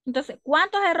 Entonces,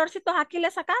 ¿cuántos errorcitos aquí le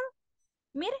he sacado?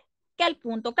 Mire, que el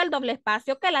punto, que el doble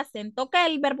espacio, que el acento, que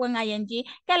el verbo en ing,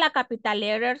 que la capital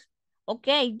letters. Ok,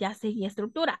 ya seguí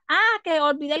estructura. Ah, que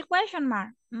olvidé el question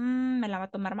mark. Me la va a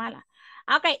tomar mala.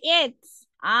 Ok, it's.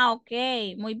 Ah, ok,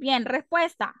 muy bien.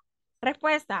 Respuesta.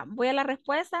 Respuesta. Voy a la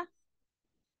respuesta.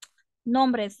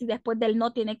 Nombre, si después del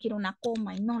no tiene que ir una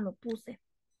coma y no lo puse.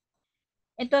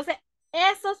 Entonces,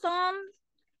 esos son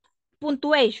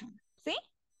punctuation, ¿sí?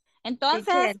 Entonces,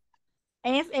 Teacher,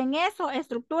 es en eso,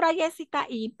 estructura, Jessica,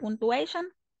 y punctuation.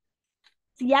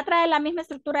 Si ya trae la misma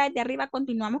estructura desde arriba,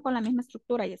 continuamos con la misma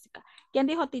estructura, Jessica. ¿Quién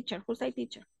dijo teacher? Who say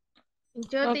teacher?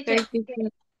 yo, Ok, teacher,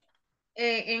 teacher.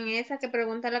 en esa que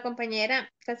pregunta la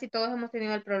compañera, casi todos hemos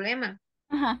tenido el problema,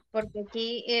 Ajá. porque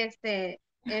aquí es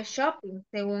shopping,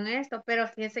 según esto, pero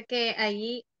fíjese que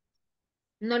ahí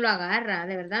no lo agarra,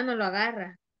 de verdad no lo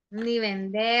agarra. Ni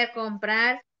vender,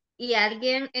 comprar. Y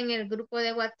alguien en el grupo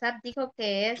de WhatsApp dijo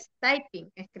que es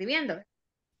typing, escribiendo.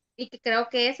 Y que creo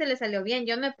que ese le salió bien.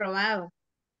 Yo no he probado.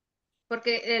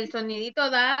 Porque el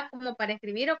sonidito da como para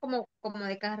escribir o como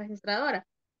de caja registradora.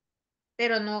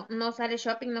 Pero no sale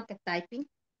shopping, no que typing.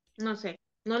 No sé,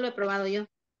 no lo he probado yo.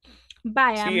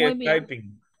 Vaya, Sí, muy es bien. typing.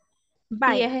 Sí,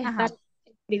 Vaya, es estar ajá.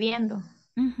 escribiendo.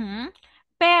 Ujú.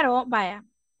 Pero, vaya,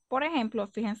 por ejemplo,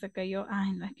 fíjense que yo,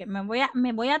 ay, no, es que me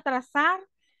voy a atrasar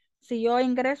si yo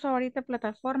ingreso ahorita a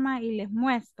plataforma y les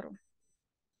muestro.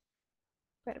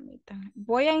 Permítanme.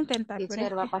 Voy a intentar, pero es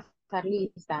Teacher va a que, pasar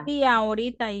lista. sí,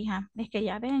 ahorita, hija, es que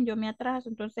ya ven, yo me atraso,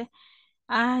 entonces,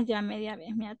 ya media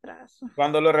vez me atraso.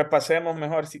 Cuando lo repasemos,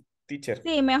 mejor, sí, teacher.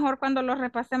 Sí, mejor cuando lo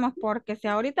repasemos, porque si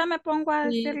ahorita me pongo a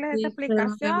Sí, decirles esa teacher,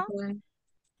 explicación, verdad.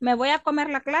 me voy a comer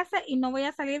la clase y no voy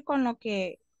a salir con lo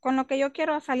que yo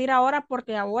quiero salir ahora,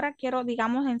 porque ahora quiero,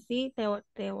 digamos, en sí,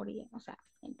 teoría, o sea,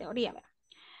 en teoría, ¿verdad?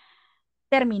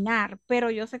 Terminar, pero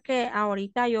yo sé que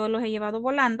ahorita yo los he llevado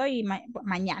volando y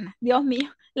mañana, Dios mío,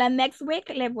 la next week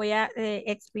les voy a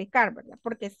explicar, ¿verdad?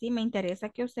 Porque sí me interesa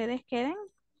que ustedes queden,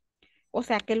 o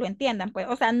sea, que lo entiendan, pues,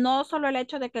 o sea, no solo el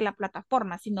hecho de que la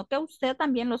plataforma, sino que usted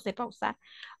también lo sepa usar.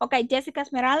 Ok, Jessica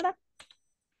Esmeralda.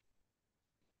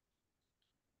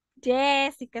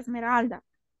 Jessica Esmeralda.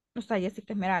 O sea,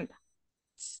 Jessica Esmeralda.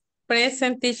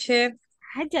 Present, teacher.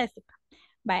 Ay, Jessica.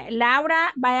 Vaya,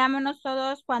 Laura, vayámonos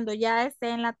todos cuando ya esté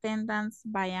en la attendance,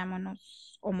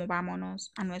 vayámonos o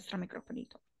movámonos a nuestro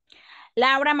microfonito.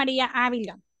 Laura María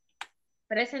Ávila.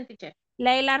 Present, teacher.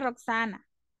 Leila Roxana.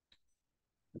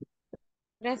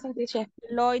 Present, teacher.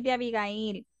 Lloyd de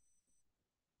Abigail.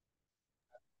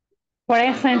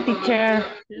 Present teacher.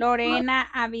 Lorena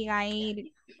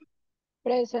Abigail.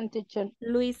 Present teacher.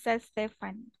 Luisa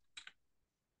Stephanie.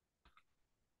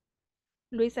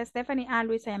 Luisa Stephanie. Ah,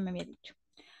 Luisa ya me había dicho.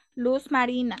 Luz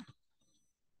Marina.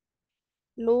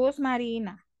 Luz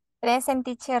Marina. Present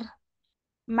teacher.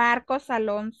 Marcos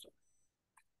Alonso.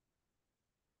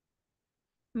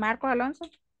 Marcos Alonso.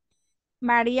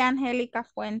 María Angélica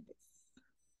Fuentes.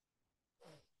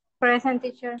 Present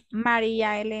teacher.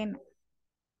 María Elena.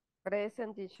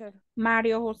 Present teacher.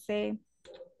 Mario José.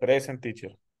 Present,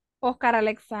 teacher. Oscar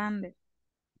Alexander.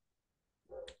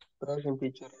 Present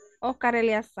teacher. Oscar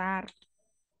Eleazar.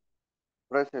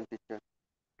 Present teacher.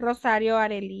 Rosario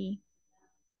Arelí.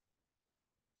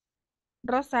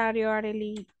 Rosario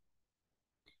Arely.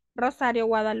 Rosario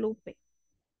Guadalupe.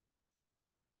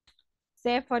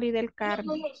 Sephori del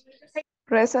Carmen.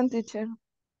 Present teacher.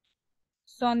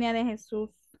 Sonia de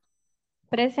Jesús.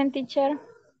 Present teacher.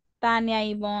 Tania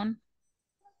Ivonne.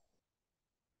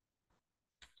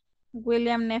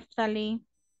 William Neftali.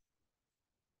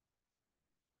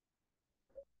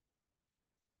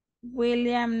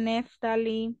 William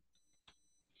Neftali.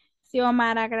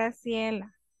 Xiomara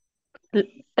Graciela.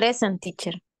 Present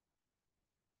teacher.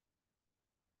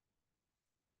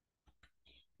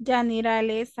 Yanira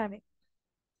Elizabeth.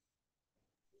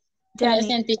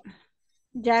 Present teacher.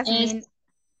 Jasmine.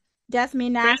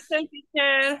 Jasmine Ash. Present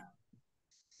teacher.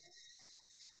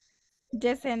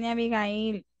 Yesenia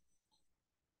Abigail.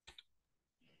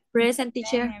 Present Yesenia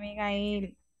teacher.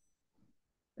 Abigail.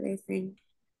 Present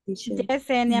teacher.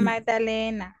 Yesenia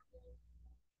Magdalena.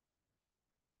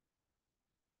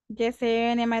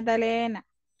 Yesenia Magdalena.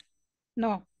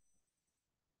 No.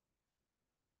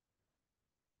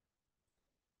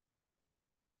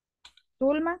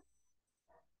 Zulma.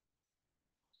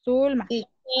 Zulma.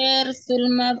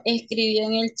 Zulma escribió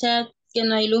en el chat que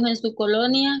no hay luz en su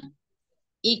colonia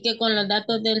y que con los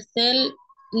datos del cel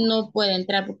no puede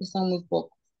entrar porque son muy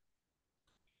pocos.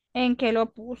 ¿En qué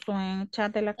lo puso? En el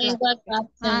chat de la En clase.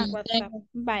 WhatsApp. Ah, en WhatsApp.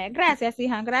 Vaya, gracias,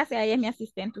 hija, gracias. Ella es mi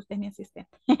asistente, usted es mi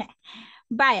asistente.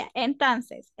 Vaya,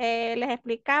 entonces, les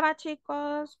explicaba,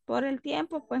 chicos, por el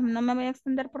tiempo, pues no me voy a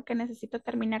extender porque necesito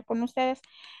terminar con ustedes.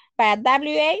 Vaya,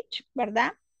 WH,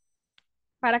 ¿verdad?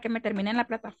 Para que me terminen la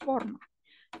plataforma.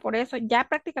 Por eso ya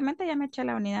prácticamente ya me eché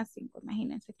la unidad 5,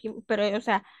 imagínense. Pero, o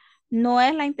sea, no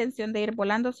es la intención de ir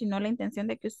volando, sino la intención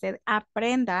de que usted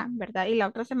aprenda, ¿verdad? Y la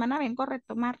otra semana vengo a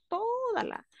retomar toda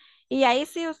la... Y ahí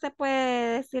sí usted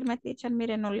puede decirme, teacher,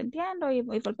 mire, no lo entiendo y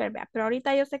volver, vea. Pero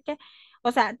ahorita yo sé que,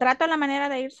 o sea, trato la manera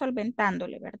de ir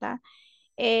solventándole, ¿verdad?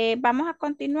 Vamos a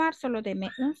continuar, solo deme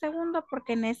un segundo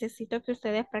porque necesito que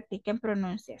ustedes practiquen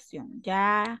pronunciación.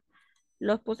 Ya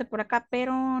los puse por acá,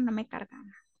 pero no me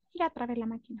cargan. Ya trabé la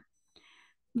máquina.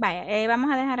 Vaya,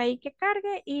 vamos a dejar ahí que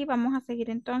cargue y vamos a seguir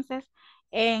entonces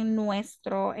en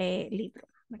nuestro libro,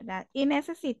 ¿verdad? Y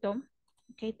necesito,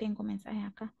 ok, tengo mensajes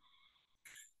acá.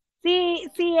 Sí,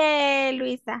 sí,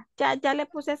 Luisa, ya le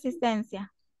puse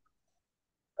asistencia.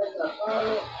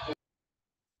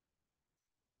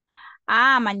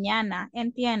 Ah, mañana,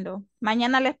 entiendo.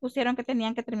 Mañana les pusieron que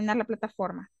tenían que terminar la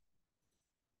plataforma.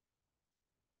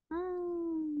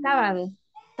 Sábado.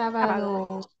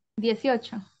 Sábado.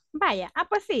 18. Vaya,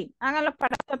 pues sí, háganlo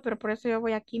para todo, pero por eso yo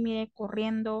voy aquí, mire,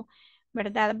 corriendo,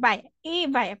 ¿verdad? Vaya, y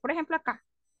vaya, por ejemplo acá.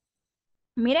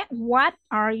 Mire, what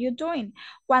are you doing?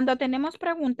 Cuando tenemos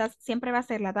preguntas, siempre va a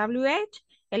ser la WH,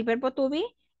 el verbo to be,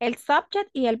 el subject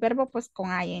y el verbo pues con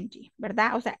ing,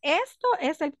 ¿verdad? O sea, esto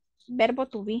es el verbo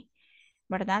to be,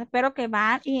 ¿verdad? Pero que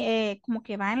va como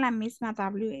que va en la misma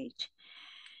WH.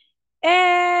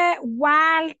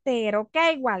 Walter, ok,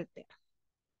 Walter.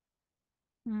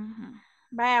 Ujú.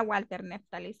 Vaya Walter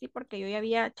Neftali, sí, porque yo ya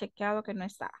había chequeado que no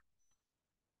estaba.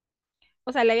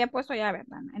 O sea, le había puesto ya,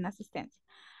 ¿verdad? En asistencia.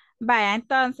 Vaya,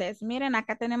 entonces, miren,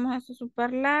 acá tenemos esto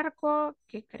súper largo,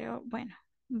 que creo, bueno,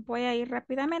 voy a ir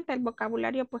rápidamente. El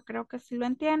vocabulario, pues creo que sí lo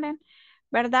entienden,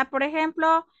 ¿verdad? Por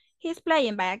ejemplo, he's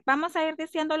playing, vaya, vamos a ir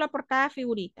diciéndolo por cada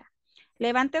figurita.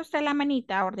 Levante usted la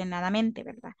manita ordenadamente,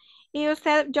 ¿verdad? Y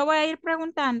usted, yo voy a ir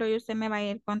preguntando y usted me va a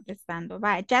ir contestando.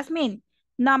 Vaya, Jasmine,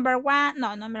 number one,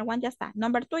 no, number one ya está.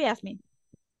 Number two, Jasmine.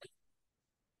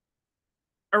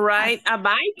 Ride a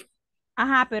bike.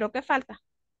 Ajá, pero ¿qué falta?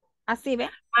 Así, ¿ve?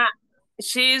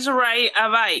 She's ride a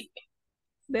bike.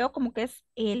 Veo como que es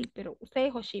él, pero usted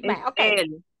dijo she. Es Vaya, ok.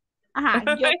 él. Ajá,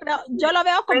 yo lo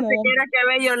veo como Pensé que era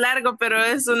cabello largo, pero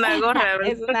es una gorra,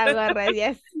 ¿verdad? es una gorra,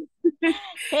 yes.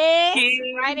 He's He's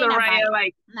riding a riding a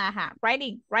bike. bike. Ajá,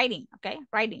 riding, ok,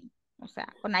 riding. O sea,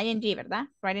 con ing, ¿verdad?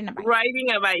 Riding a bike.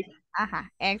 Riding a bike.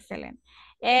 Ajá, excelente.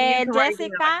 He's riding a bike.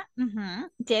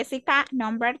 Jessica, Jessica,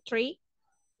 number 3.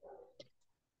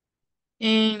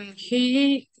 And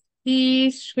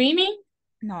he's swimming?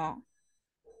 No,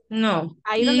 No.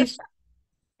 ahí donde está.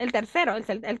 El tercero,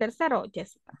 el tercero,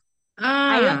 Jessica.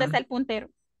 Ahí donde está el puntero.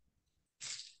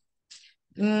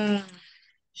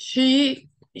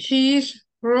 She's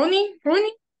running.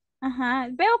 Ajá,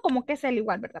 veo como que es el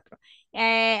igual, ¿verdad? Pero,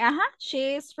 ajá,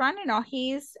 she's running or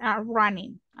he's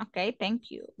running. Ok, thank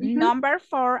you. Number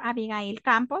 4, Abigail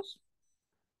Campos.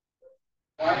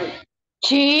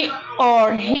 She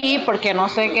or he, porque no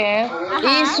sé qué es.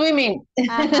 Ajá. Y swimming.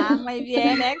 Ajá, muy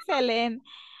bien, excelente.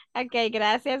 Ok,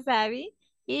 gracias, Abby.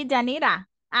 Y Yanira.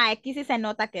 Aquí sí se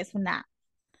nota que es una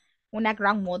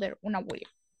grandmother, una abuela.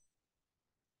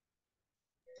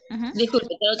 Disculpe,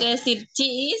 tengo que decir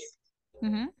cheese.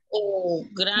 Ujú. O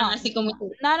gran, No, así como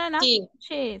no. she,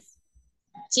 She's.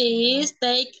 she is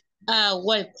take a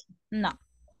walk. No.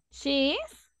 She's.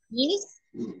 Is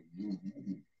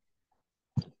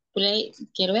play,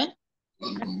 quiero ver.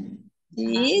 Ajá.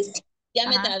 Is, ya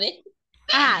me Ajá. trabé.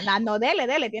 No,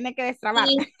 dele, tiene que destrabar.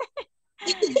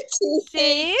 She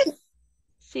take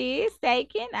She's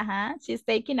taking, she's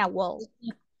taking a walk.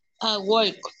 a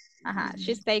walk.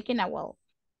 She's taking a walk.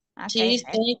 She Okay, is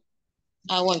take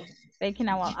a walk. taking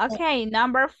a walk. Okay,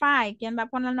 number 5. ¿Quién va a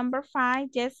poner number 5?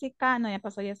 Jessica, no, ya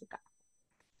pasó Jessica.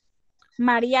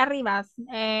 María Rivas,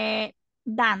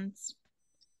 dance.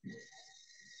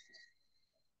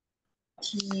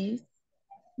 She,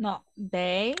 No,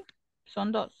 they,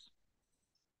 son dos.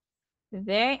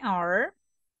 They are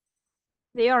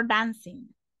dancing.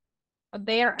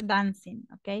 They are dancing,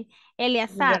 okay.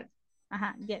 Eleazar,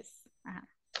 yes.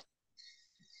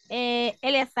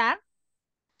 Eleazar,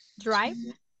 drive.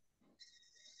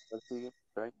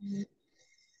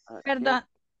 Perdón.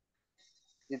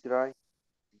 She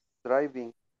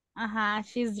driving.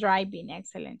 She's driving,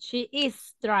 excellent. She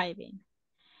is driving.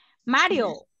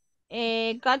 Mario,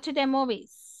 go to the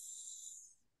movies.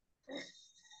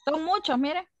 Son muchos,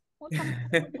 mire.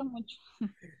 Mucho.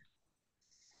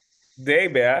 They,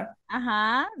 vea.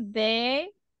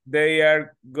 They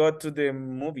are go to the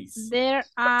movies. There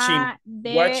are,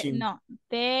 Watching. no,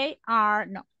 they are,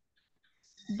 no.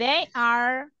 They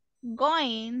are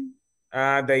going.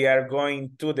 They are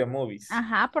going to the movies.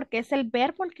 Porque es el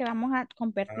verbo el que vamos a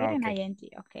convertir en Okay. ing,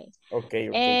 ok.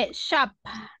 Okay. Shop.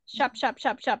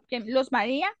 Los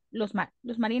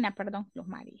Marina, perdón, Los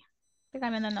María. Estoy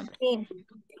cambiando el nombre.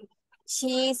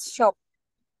 She's shop.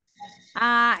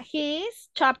 He's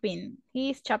shopping.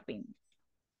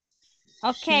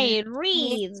 Ok,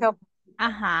 read.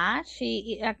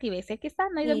 Aquí ves, aquí está,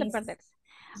 no hay donde perderse.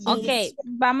 Ok,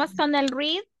 vamos con el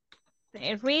read.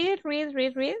 Read.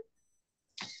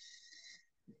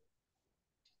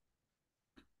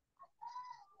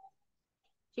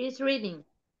 She's reading.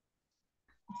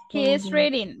 He is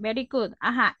reading. Very good.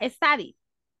 Study.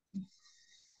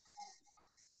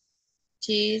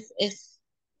 she's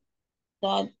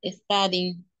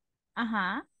studying.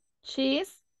 She's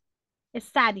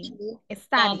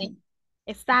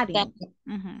studying.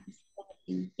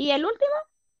 ¿Y el último?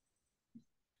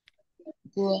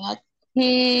 What?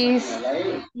 He's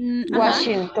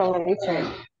watching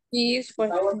television. He's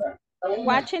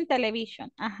Watching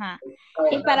television.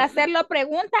 Y para hacerlo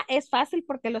pregunta es fácil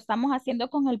porque lo estamos haciendo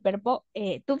con el verbo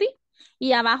to be.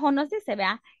 Y abajo nos dice,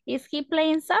 vea, is he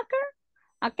playing soccer?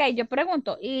 Ok, yo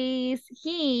pregunto, is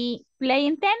he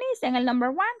playing tennis? En el number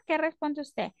 1, ¿qué responde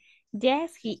usted?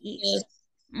 Yes, he is.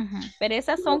 Pero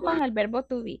esas son con el verbo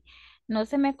to be. No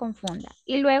se me confunda.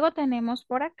 Y luego tenemos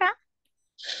por acá,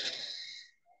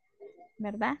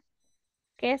 ¿verdad?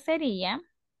 ¿Qué sería?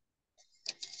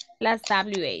 Las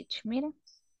WH, miren.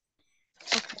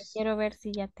 Ok, quiero ver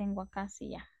si ya tengo acá, sí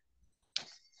ya.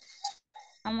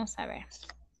 Vamos a ver.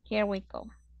 Here we go.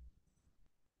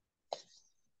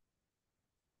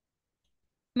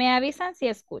 Me avisan si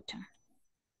escuchan.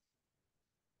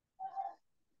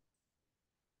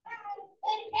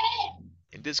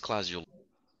 In this class, you'll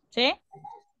 ¿Sí?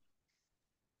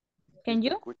 Can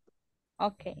you?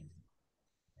 Okay.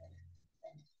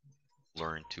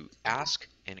 learn to ask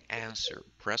and answer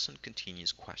present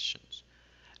continuous questions.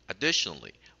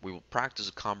 Additionally, we will practice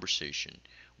a conversation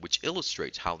which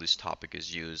illustrates how this topic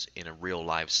is used in a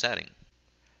real-life setting.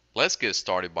 Let's get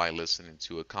started by listening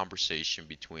to a conversation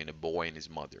between a boy and his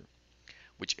mother,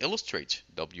 which illustrates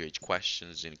WH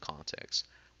questions in context.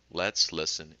 Let's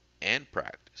listen and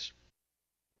practice.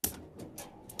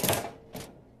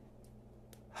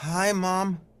 Hi,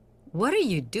 Mom. What are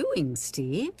you doing,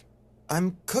 Steve?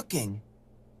 I'm cooking.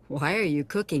 Why are you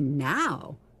cooking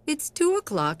now? It's 2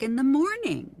 o'clock in the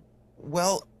morning.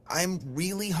 Well, I'm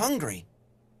really hungry.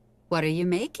 What are you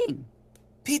making?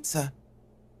 Pizza.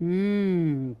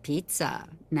 Pizza.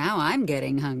 Now I'm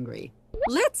getting hungry.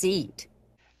 Let's eat.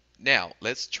 Now,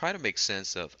 let's try to make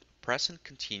sense of present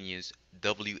continuous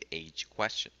WH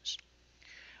questions.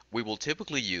 We will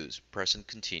typically use present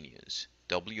continuous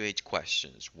WH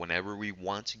questions whenever we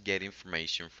want to get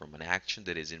information from an action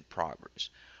that is in progress.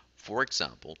 For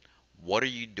example, what are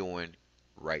you doing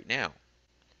right now?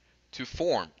 To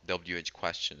form WH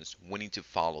questions, we need to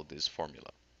follow this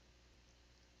formula.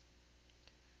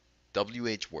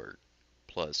 WH word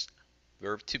plus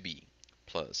verb to be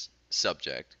plus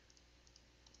subject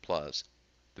plus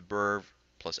the verb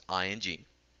plus ing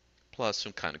plus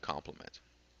some kind of complement.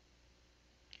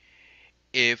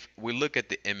 If we look at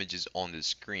the images on the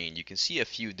screen, you can see a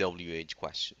few WH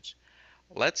questions.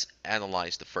 Let's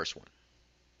analyze the first one.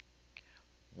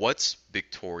 What's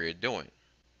Victoria doing?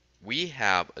 We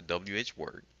have a WH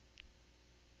word,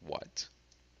 what.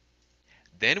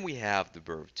 Then we have the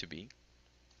verb to be,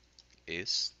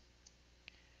 is.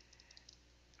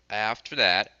 After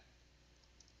that,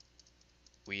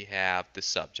 we have the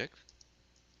subject,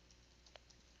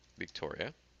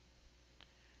 Victoria.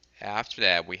 After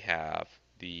that, we have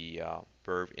the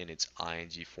verb in its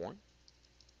ing form.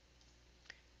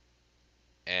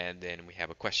 And then we have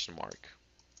a question mark.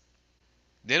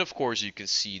 Then, of course, you can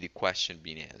see the question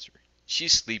being answered.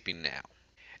 She's sleeping now.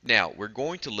 Now, we're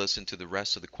going to listen to the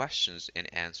rest of the questions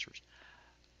and answers.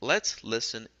 Let's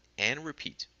listen and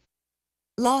repeat.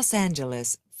 Los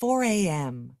Angeles, 4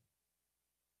 a.m.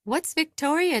 What's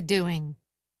Victoria doing?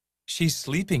 She's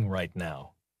sleeping right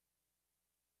now.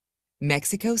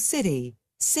 Mexico City,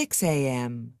 6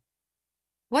 a.m.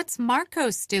 What's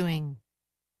Marcos doing?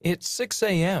 It's 6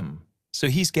 a.m., so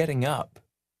he's getting up.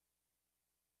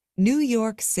 New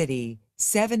York City,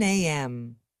 7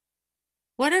 a.m.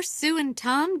 What are Sue and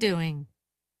Tom doing?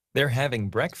 They're having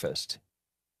breakfast.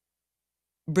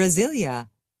 Brasilia,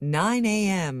 9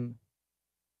 a.m.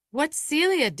 What's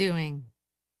Celia doing?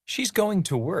 She's going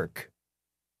to work.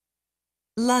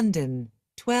 London,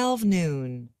 12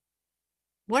 noon.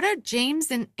 What are James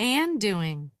and Anne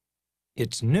doing?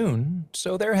 It's noon,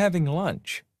 so they're having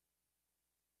lunch.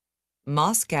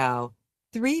 Moscow,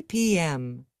 3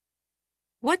 p.m.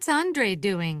 What's Andre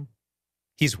doing?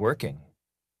 He's working.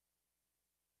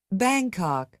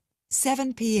 Bangkok,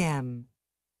 7 p.m.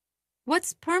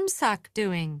 What's Permsock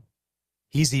doing?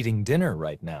 He's eating dinner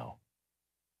right now.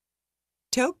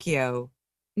 Tokyo,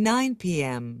 9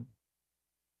 p.m.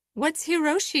 What's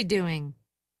Hiroshi doing?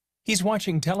 He's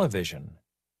watching television.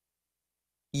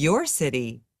 Your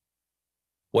city.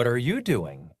 What are you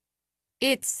doing?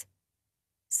 It's.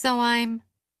 So I'm.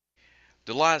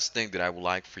 The last thing that I would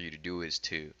like for you to do is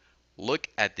to look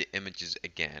at the images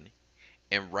again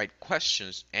and write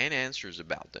questions and answers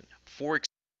about them.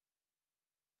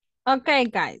 Okay,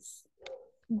 guys.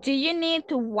 Do you need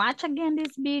to watch again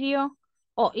this video?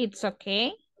 Or it's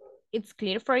okay? It's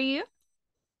clear for you?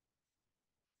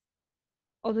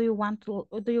 Or do you want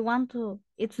to,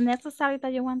 it's necessary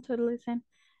that you want to listen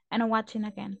and watching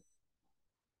again?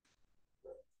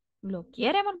 ¿Lo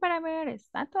quiere volver a ver?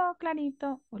 ¿Está todo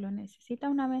clarito? ¿O lo necesita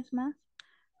una vez más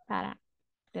para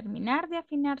terminar de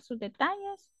afinar sus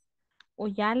detalles? ¿O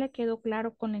ya le quedó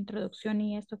claro con la introducción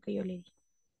y esto que yo le di?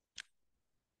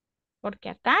 Porque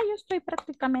acá yo estoy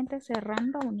prácticamente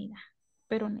cerrando unidad,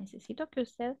 pero necesito que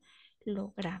usted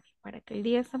lo grabe para que el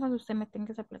día sábado usted me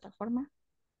tenga esa plataforma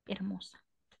hermosa.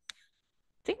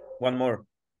 ¿Sí? One more.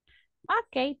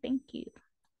 Okay, thank you.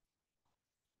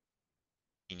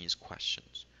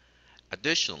 Questions.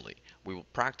 Additionally, we will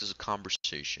practice a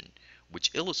conversation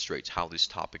which illustrates how this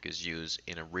topic is used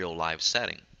in a real-life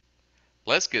setting.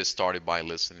 Let's get started by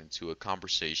listening to a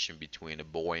conversation between a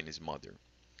boy and his mother,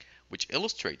 which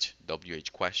illustrates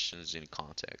WH questions in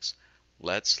context.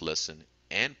 Let's listen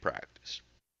and practice.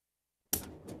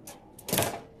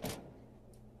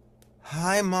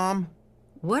 Hi, Mom.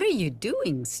 What are you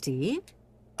doing, Steve?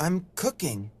 I'm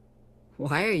cooking.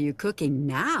 Why are you cooking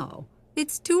now?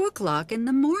 It's 2 o'clock in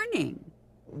the morning.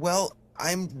 Well,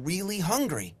 I'm really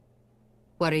hungry.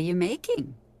 What are you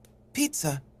making?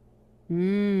 Pizza.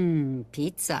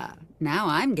 Pizza. Now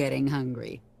I'm getting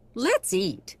hungry. Let's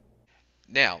eat.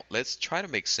 Now, let's try to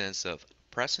make sense of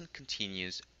present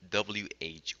continuous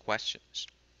WH questions.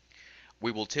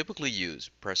 We will typically use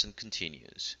present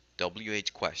continuous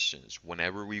WH questions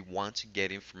whenever we want to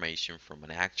get information from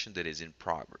an action that is in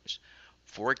progress.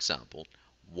 For example,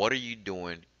 what are you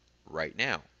doing right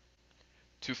now?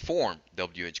 To form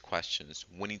WH questions,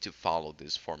 we need to follow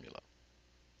this formula.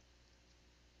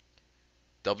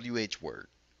 WH word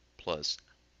plus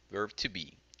verb to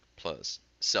be plus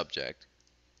subject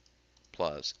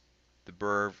plus the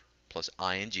verb plus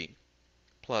ing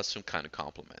plus some kind of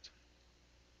complement.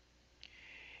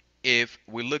 If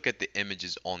we look at the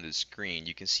images on the screen,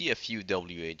 you can see a few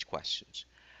WH questions.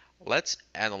 Let's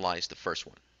analyze the first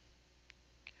one.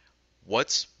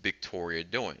 What's Victoria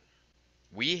doing?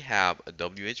 We have a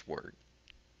WH word,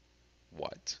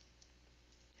 what.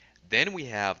 Then we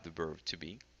have the verb to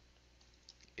be,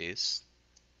 is.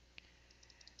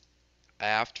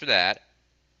 After that,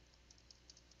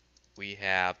 we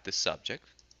have the subject,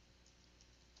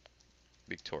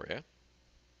 Victoria.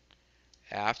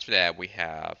 After that, we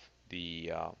have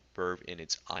the verb in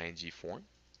its ing form.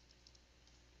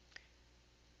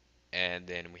 And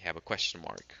then we have a question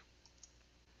mark.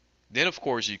 Then, of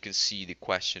course, you can see the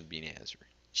question being answered.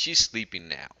 She's sleeping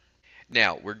now.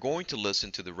 Now, we're going to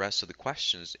listen to the rest of the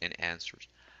questions and answers.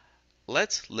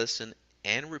 Let's listen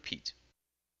and repeat.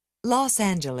 Los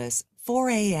Angeles, 4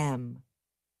 a.m.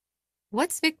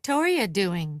 What's Victoria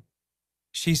doing?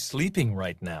 She's sleeping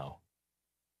right now.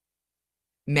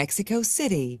 Mexico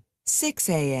City, 6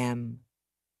 a.m.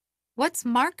 What's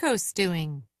Marcos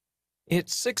doing?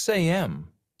 It's 6 a.m.,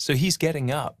 so he's getting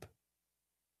up.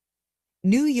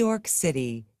 New York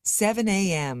City, 7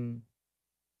 a.m.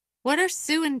 What are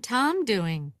Sue and Tom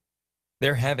doing?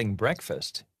 They're having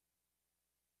breakfast.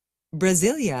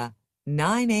 Brasilia,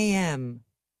 9 a.m.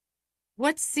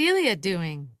 What's Celia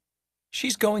doing?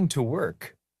 She's going to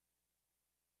work.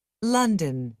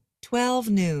 London, 12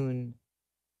 noon.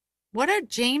 What are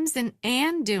James and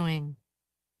Anne doing?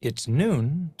 It's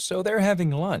noon, so they're having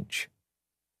lunch.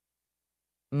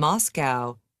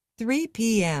 Moscow, 3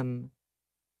 p.m.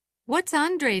 What's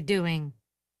Andre doing?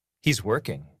 He's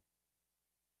working.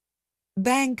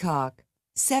 Bangkok,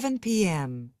 7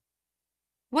 p.m.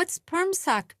 What's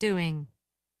Permsock doing?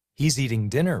 He's eating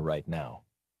dinner right now.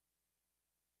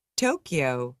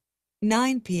 Tokyo,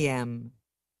 9 p.m.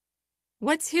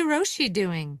 What's Hiroshi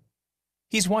doing?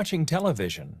 He's watching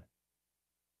television.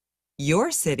 Your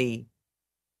city.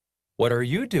 What are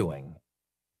you doing?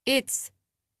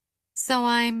 So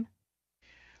I'm...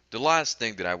 The last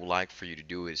thing that I would like for you to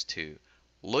do is to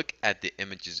look at the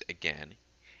images again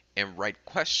and write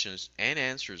questions and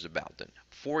answers about them.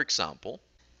 For example,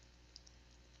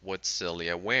 what's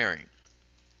Celia wearing?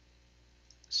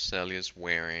 Celia's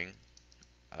wearing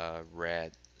a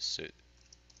red suit.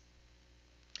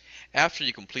 After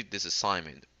you complete this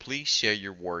assignment, please share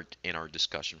your work in our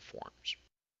discussion forums.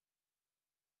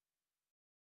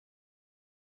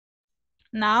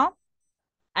 Now,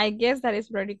 I guess that is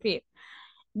very clear.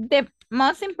 The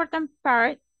most important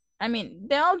part,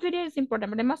 the whole video is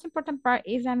important, but the most important part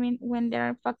is, when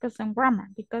they're focused on grammar,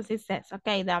 because it says,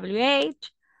 okay,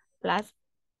 WH plus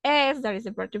S, that is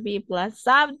the verb to be, plus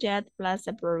subject, plus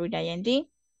a verb with ing.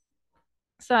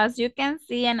 So as you can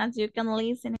see, and as you can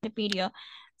listen in the video,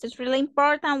 so it's really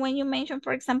important when you mention,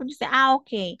 for example, you say,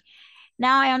 okay,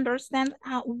 now I understand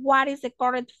what is the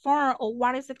correct form, or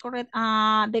what is the correct,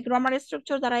 the grammar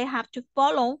structure that I have to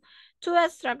follow to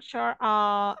structure,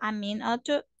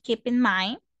 to keep in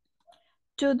mind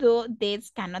to do this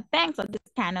kind of things, or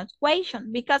this kind of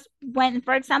equation. Because when,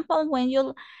 for example, when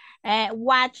you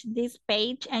watch this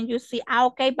page and you see,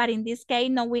 okay, but in this case,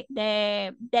 no,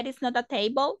 there is not a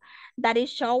table that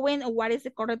is showing what is the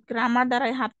correct grammar that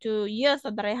I have to use, or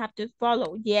that I have to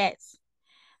follow. Yes.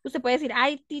 Usted puede decir,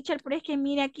 ay, teacher, pero es que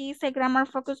mire, aquí dice grammar,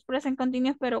 focus, present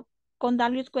continuous, pero con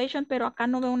W equation, pero acá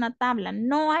no veo una tabla.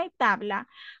 No hay tabla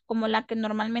como la que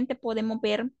normalmente podemos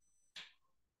ver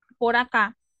por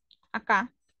acá,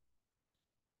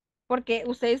 Porque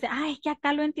usted dice, ay, es que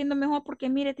acá lo entiendo mejor porque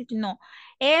mire, teacher, no,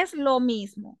 es lo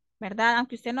mismo, ¿verdad?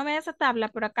 Aunque usted no vea esa tabla,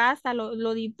 pero acá hasta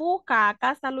lo dibuja,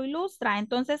 acá hasta lo ilustra.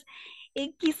 Entonces,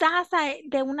 quizás hasta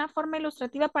de una forma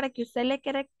ilustrativa para que usted le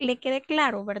quede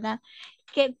claro, ¿verdad?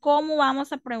 Que cómo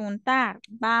vamos a preguntar.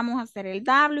 Vamos a hacer el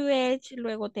WH,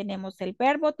 luego tenemos el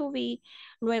verbo to be,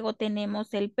 luego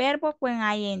tenemos el verbo con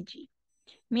ing.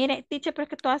 Mire, teacher, pero es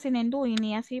que todas tienen doing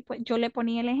y así, pues yo le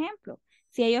ponía el ejemplo.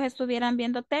 Si ellos estuvieran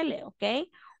viendo tele, ¿ok?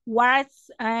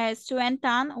 What's Sue and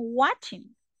Tom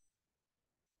watching?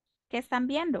 ¿Qué están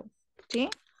viendo? ¿Sí?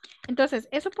 Entonces,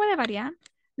 eso puede variar.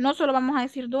 No solo vamos a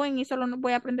decir doing y solo no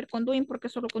voy a aprender con doing porque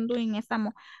solo con doing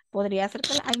estamos. Podría ser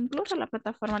que incluso la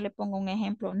plataforma le ponga un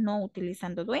ejemplo no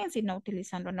utilizando doing, sino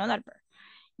utilizando another verb.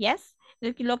 Yes.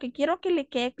 Lo que quiero que le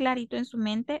quede clarito en su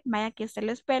mente, vaya que se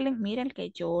el spelling, miren el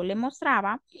que yo le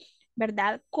mostraba,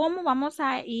 ¿verdad? Cómo vamos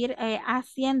a ir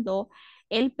haciendo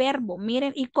el verbo.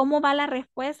 Miren, y cómo va la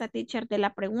respuesta, teacher, de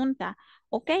la pregunta.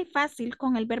 Ok, fácil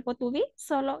con el verbo to be,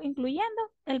 solo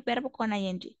incluyendo el verbo con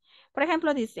ing. Por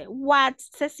ejemplo, dice, what's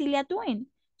Cecilia doing?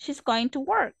 She's going to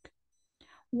work.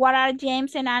 What are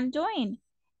James and Anne doing?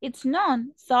 It's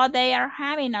noon, so they are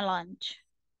having a lunch.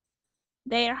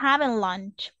 They are having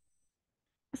lunch.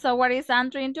 So what is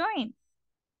Andrew doing?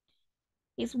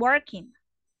 He's working.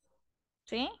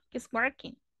 See, he's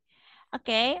working.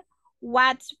 Okay,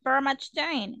 what's Vermach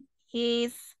doing?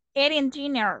 He's eating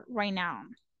dinner right now.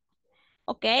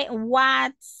 Okay,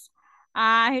 what's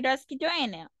Hiroski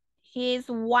doing? He's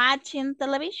watching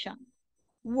television.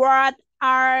 What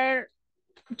are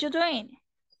you doing?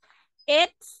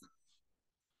 It's,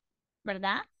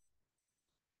 ¿verdad?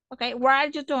 Okay, what are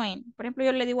you doing? Por ejemplo,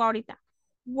 yo le digo ahorita,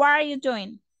 what are you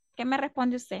doing? ¿Qué me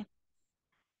responde usted?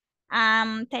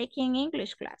 I'm taking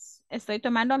English class. Estoy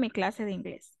tomando mi clase de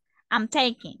inglés. I'm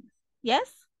taking.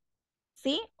 Yes?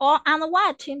 ¿Sí? O I'm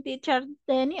watching, teacher,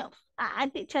 the news.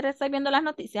 Teacher, estoy viendo las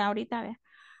noticias ahorita, ve.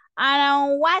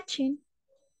 I'm watching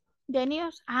the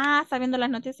news. Está viendo las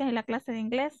noticias en la clase de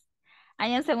inglés.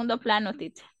 Ahí en segundo plano,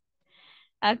 teacher.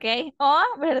 Ok. O,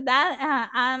 ¿verdad?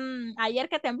 Ayer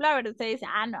que tembló, a ver, usted dice,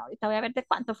 no, ahorita voy a ver de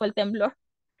cuánto fue el temblor.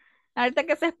 Ahorita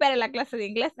que se espera la clase de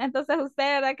inglés. Entonces, ¿usted,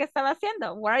 verdad, qué estaba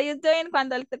haciendo? What are you doing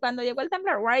cuando llegó el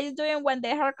temblor? What are you doing when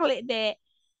the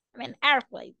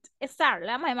earthquake start? Le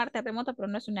vamos a llamar terremoto, pero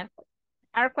no es un earthquake.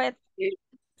 Earthquake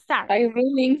start. I'm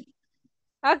running.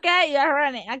 Ok, you're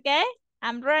running. Ok,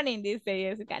 I'm running, dice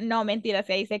Jessica. No, mentira,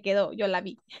 si ahí se quedó. Yo la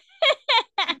vi.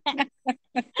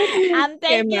 I'm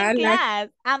Qué taking mala. class.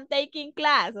 I'm taking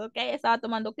class. Ok, estaba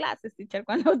tomando clases, teacher,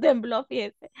 cuando tembló,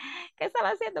 fíjese. ¿Qué estaba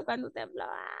haciendo cuando tembló?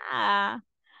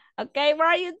 Okay, what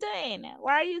are you doing?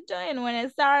 What are you doing when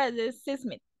it started the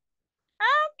seismic?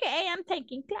 Okay, I'm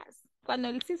taking class. Cuando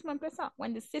el sismo empezó,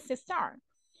 when the seismic started.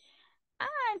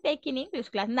 I'm taking English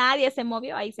class. Nadie se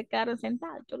movió, ahí se quedaron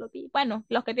sentados, yo lo vi. Bueno,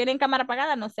 los que tienen cámara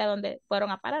apagada, no sé a dónde fueron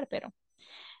a parar, pero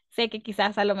sé que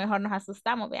quizás a lo mejor nos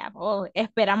asustamos, veamos,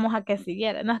 esperamos a que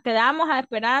siguiera. Nos quedamos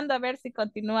esperando a ver si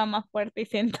continúa más fuerte y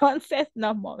si entonces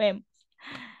nos movemos.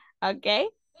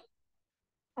 ¿Ok?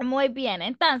 Muy bien,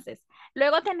 entonces,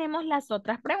 luego tenemos las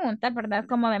otras preguntas, ¿verdad?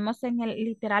 Como vemos en el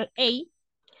literal A,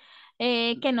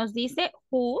 que nos dice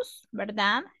whose,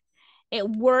 ¿verdad?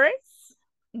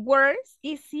 Words,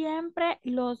 y siempre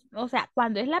o sea,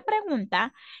 cuando es la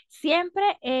pregunta, siempre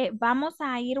vamos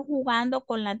a ir jugando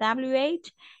con la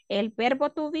WH, el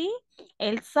verbo to be,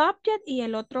 el subject y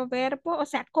el otro verbo, o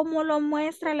sea, cómo lo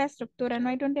muestra la estructura, no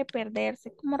hay donde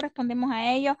perderse, cómo respondemos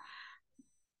a ello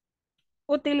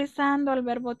utilizando el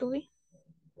verbo to be.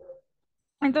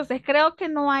 Entonces, creo que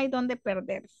no hay donde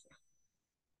perderse.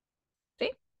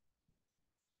 ¿Sí?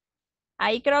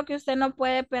 Ahí creo que usted no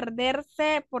puede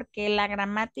perderse porque la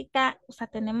gramática, o sea,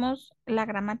 tenemos la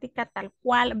gramática tal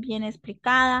cual, bien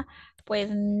explicada, pues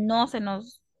no se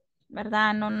nos,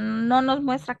 ¿verdad? No nos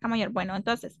muestra acá mayor. Bueno,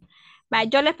 entonces,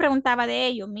 yo les preguntaba de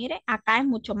ello. Mire, acá es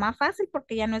mucho más fácil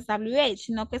porque ya no es WH,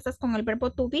 sino que estás con el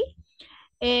verbo to be,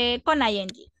 con ing,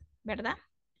 ¿verdad?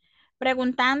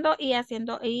 Preguntando y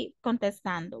haciendo y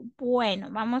contestando. Bueno,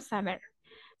 vamos a ver.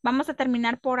 Vamos a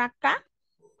terminar por acá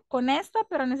con esto,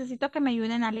 pero necesito que me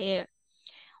ayuden a leer.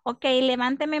 Ok,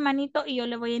 levánteme manito y yo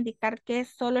le voy a indicar que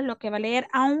solo es lo que va a leer,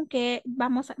 aunque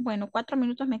bueno, 4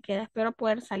 minutos me queda, espero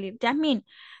poder salir. Jasmine,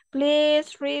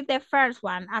 please read the first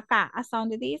one. Acá, hasta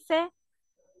donde dice,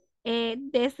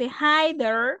 desde hi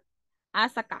there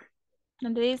hasta acá.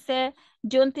 Donde dice,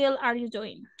 Juntil, are you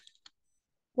doing?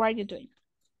 What are you doing?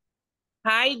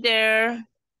 Hi there.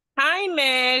 Hi,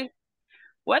 Meg.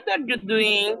 What are you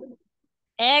doing?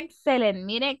 Excellent.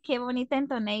 Mire qué bonita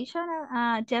intonation,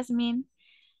 Jasmine.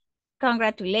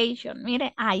 Congratulations.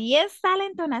 Mire, ahí está la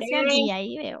entonación y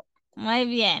ahí veo. Muy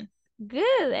bien.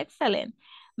 Good, excellent.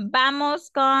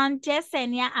 Vamos con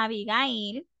Yesenia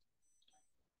Abigail.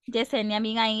 Yesenia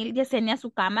Abigail. Yesenia,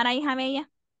 su cámara, hija bella.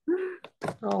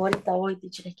 No, ahorita voy,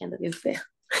 teacher, es que ando bien fea.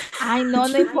 Ay, no,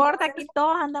 no importa. Aquí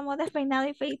todos andamos despeinados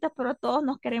y feitos, pero todos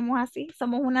nos queremos así.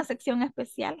 Somos una sección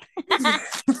especial.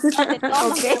 Donde todos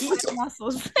nos queremos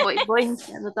hermosos. Voy,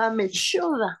 ando toda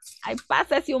mechuda. Ay,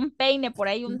 pásese un peine por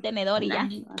ahí, un tenedor y ya.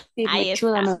 Sí, Ahí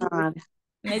mechuda está. me va a ver.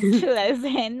 Mechuda,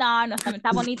 dice, no,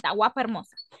 está bonita, guapa,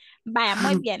 hermosa. Vaya,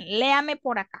 muy bien, léame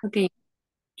por acá. Ok.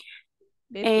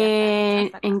 Desde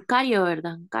hasta acá. En Cayo,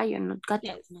 ¿verdad? Cayo, no,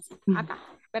 Cayo. Yes. Acá,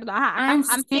 perdón, ajá, acá. I'm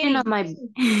I'm sitting on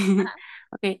sitting. my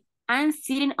okay. I'm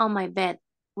sitting on my bed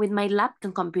with my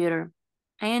laptop computer.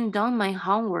 I am done my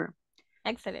homework.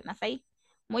 Excelente, hasta ahí.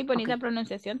 Muy bonita Okay.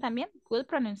 pronunciación también. Good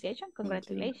pronunciation,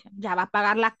 congratulations. Ya va a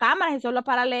apagar la cámara, es solo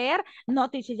para leer. No,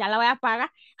 teacher, ya la voy a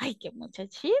apagar. Ay, qué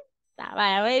muchachita.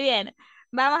 Vaya, muy bien.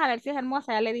 Vamos a ver si es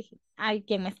hermosa, ya le dije. Ay,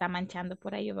 ¿quién me está manchando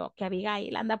por ahí? Yo veo que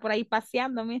Abigail anda por ahí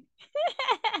paseando, mire.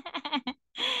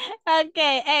 Ok,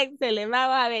 excelente.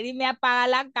 Vamos a ver. Y me apaga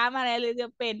la cámara, ya le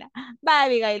dio pena. Va,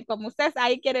 Abigail, como usted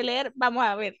ahí quiere leer, vamos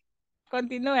a ver.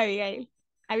 Continúe, Abigail.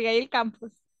 Abigail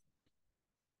Campos.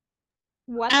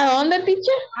 What ¿A dónde,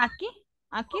 teacher?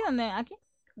 Aquí, ¿dónde? Aquí.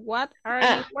 What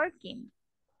are you working?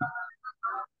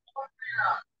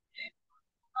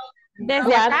 Desde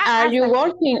What acá are you hasta aquí.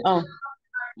 working on?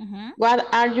 What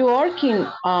are you working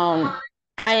on?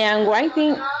 I am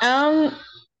writing an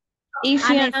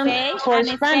essay for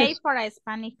Spanish. Essay for a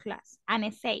Spanish class. An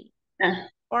essay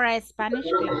for a Spanish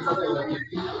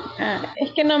class.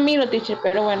 Es que no miro, teacher,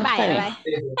 pero bueno, Vaya, está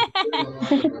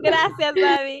bien. Gracias,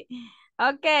 David.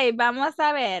 Ok, vamos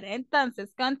a ver.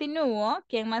 Entonces, continúo.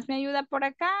 ¿Quién más me ayuda por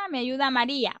acá? Me ayuda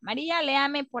María. María,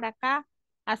 léame por acá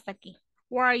hasta aquí.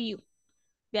 Where are you?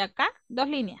 De acá, 2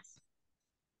 líneas.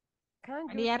 Can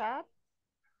María. you chat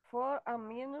for a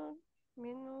minute?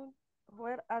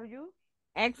 Where are you?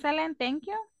 Excellent, thank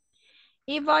you.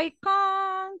 Y voy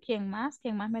con... ¿Quién más?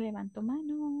 ¿Quién más me levantó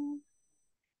mano?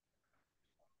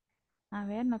 A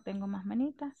ver, no tengo más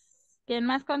manitas. ¿Quién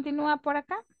más continúa por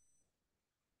acá?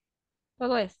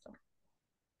 Todo esto.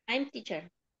 I'm teacher.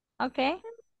 Ok.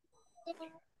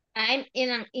 I'm in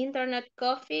an internet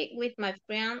coffee with my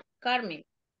friend Carmen.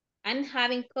 I'm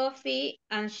having coffee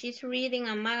and she's reading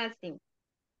a magazine.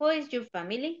 Who is your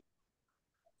family?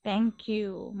 Thank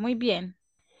you. Muy bien.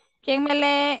 ¿Quién me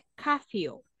lee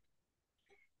Catio?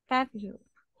 Catio.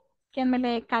 ¿Quién me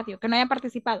lee Catio? Que no haya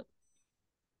participado.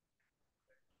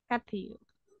 Catio.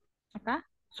 Acá.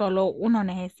 Solo uno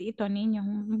necesito, niños,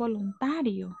 un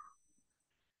voluntario.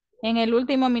 En el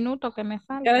último minuto que me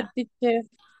Yeah, falta. teacher.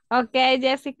 Ok,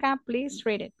 Jessica, please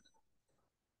read it.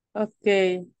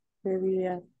 Okay.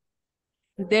 Sería,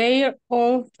 they're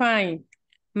all fine.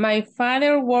 My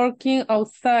father working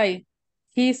outside.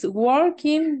 He's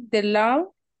working the lawn.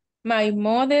 My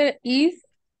mother is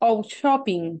out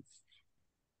shopping.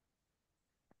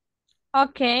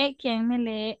 Ok, ¿quién me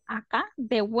lee acá?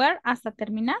 De where hasta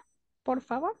terminar, por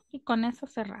favor. Y con eso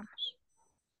cerramos.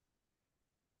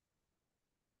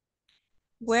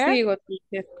 Where. Sigo,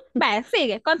 teacher. Vale,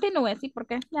 sigue, continúe, sí,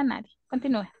 porque ya nadie.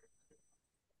 Continúe.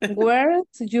 Where's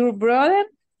your brother?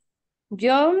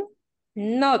 John,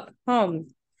 not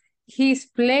home. He's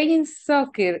playing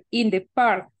soccer in the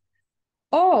park.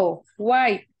 Oh,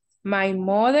 why? My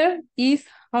mother is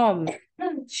home.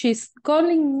 She's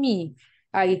calling me.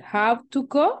 I have to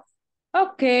go.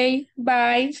 Okay,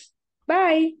 bye.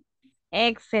 Bye.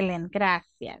 Excelente,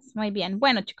 gracias. Muy bien.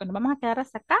 Bueno, chicos, nos vamos a quedar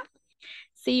hasta acá.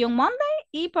 See you Monday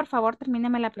y por favor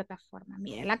termíneme la plataforma.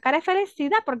 Mire, la cara de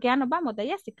felicidad porque ya nos vamos de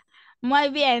Jessica. Muy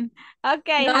bien. Ok,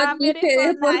 No, have a beautiful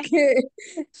es night. porque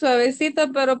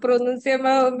suavecito, pero pronuncié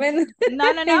más o menos.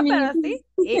 No, no, no, en pero sí.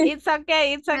 inglés. It's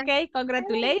okay, it's okay.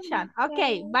 Congratulations.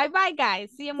 Okay, bye bye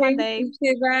guys. See you Thank Monday.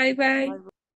 you. Bye, bye.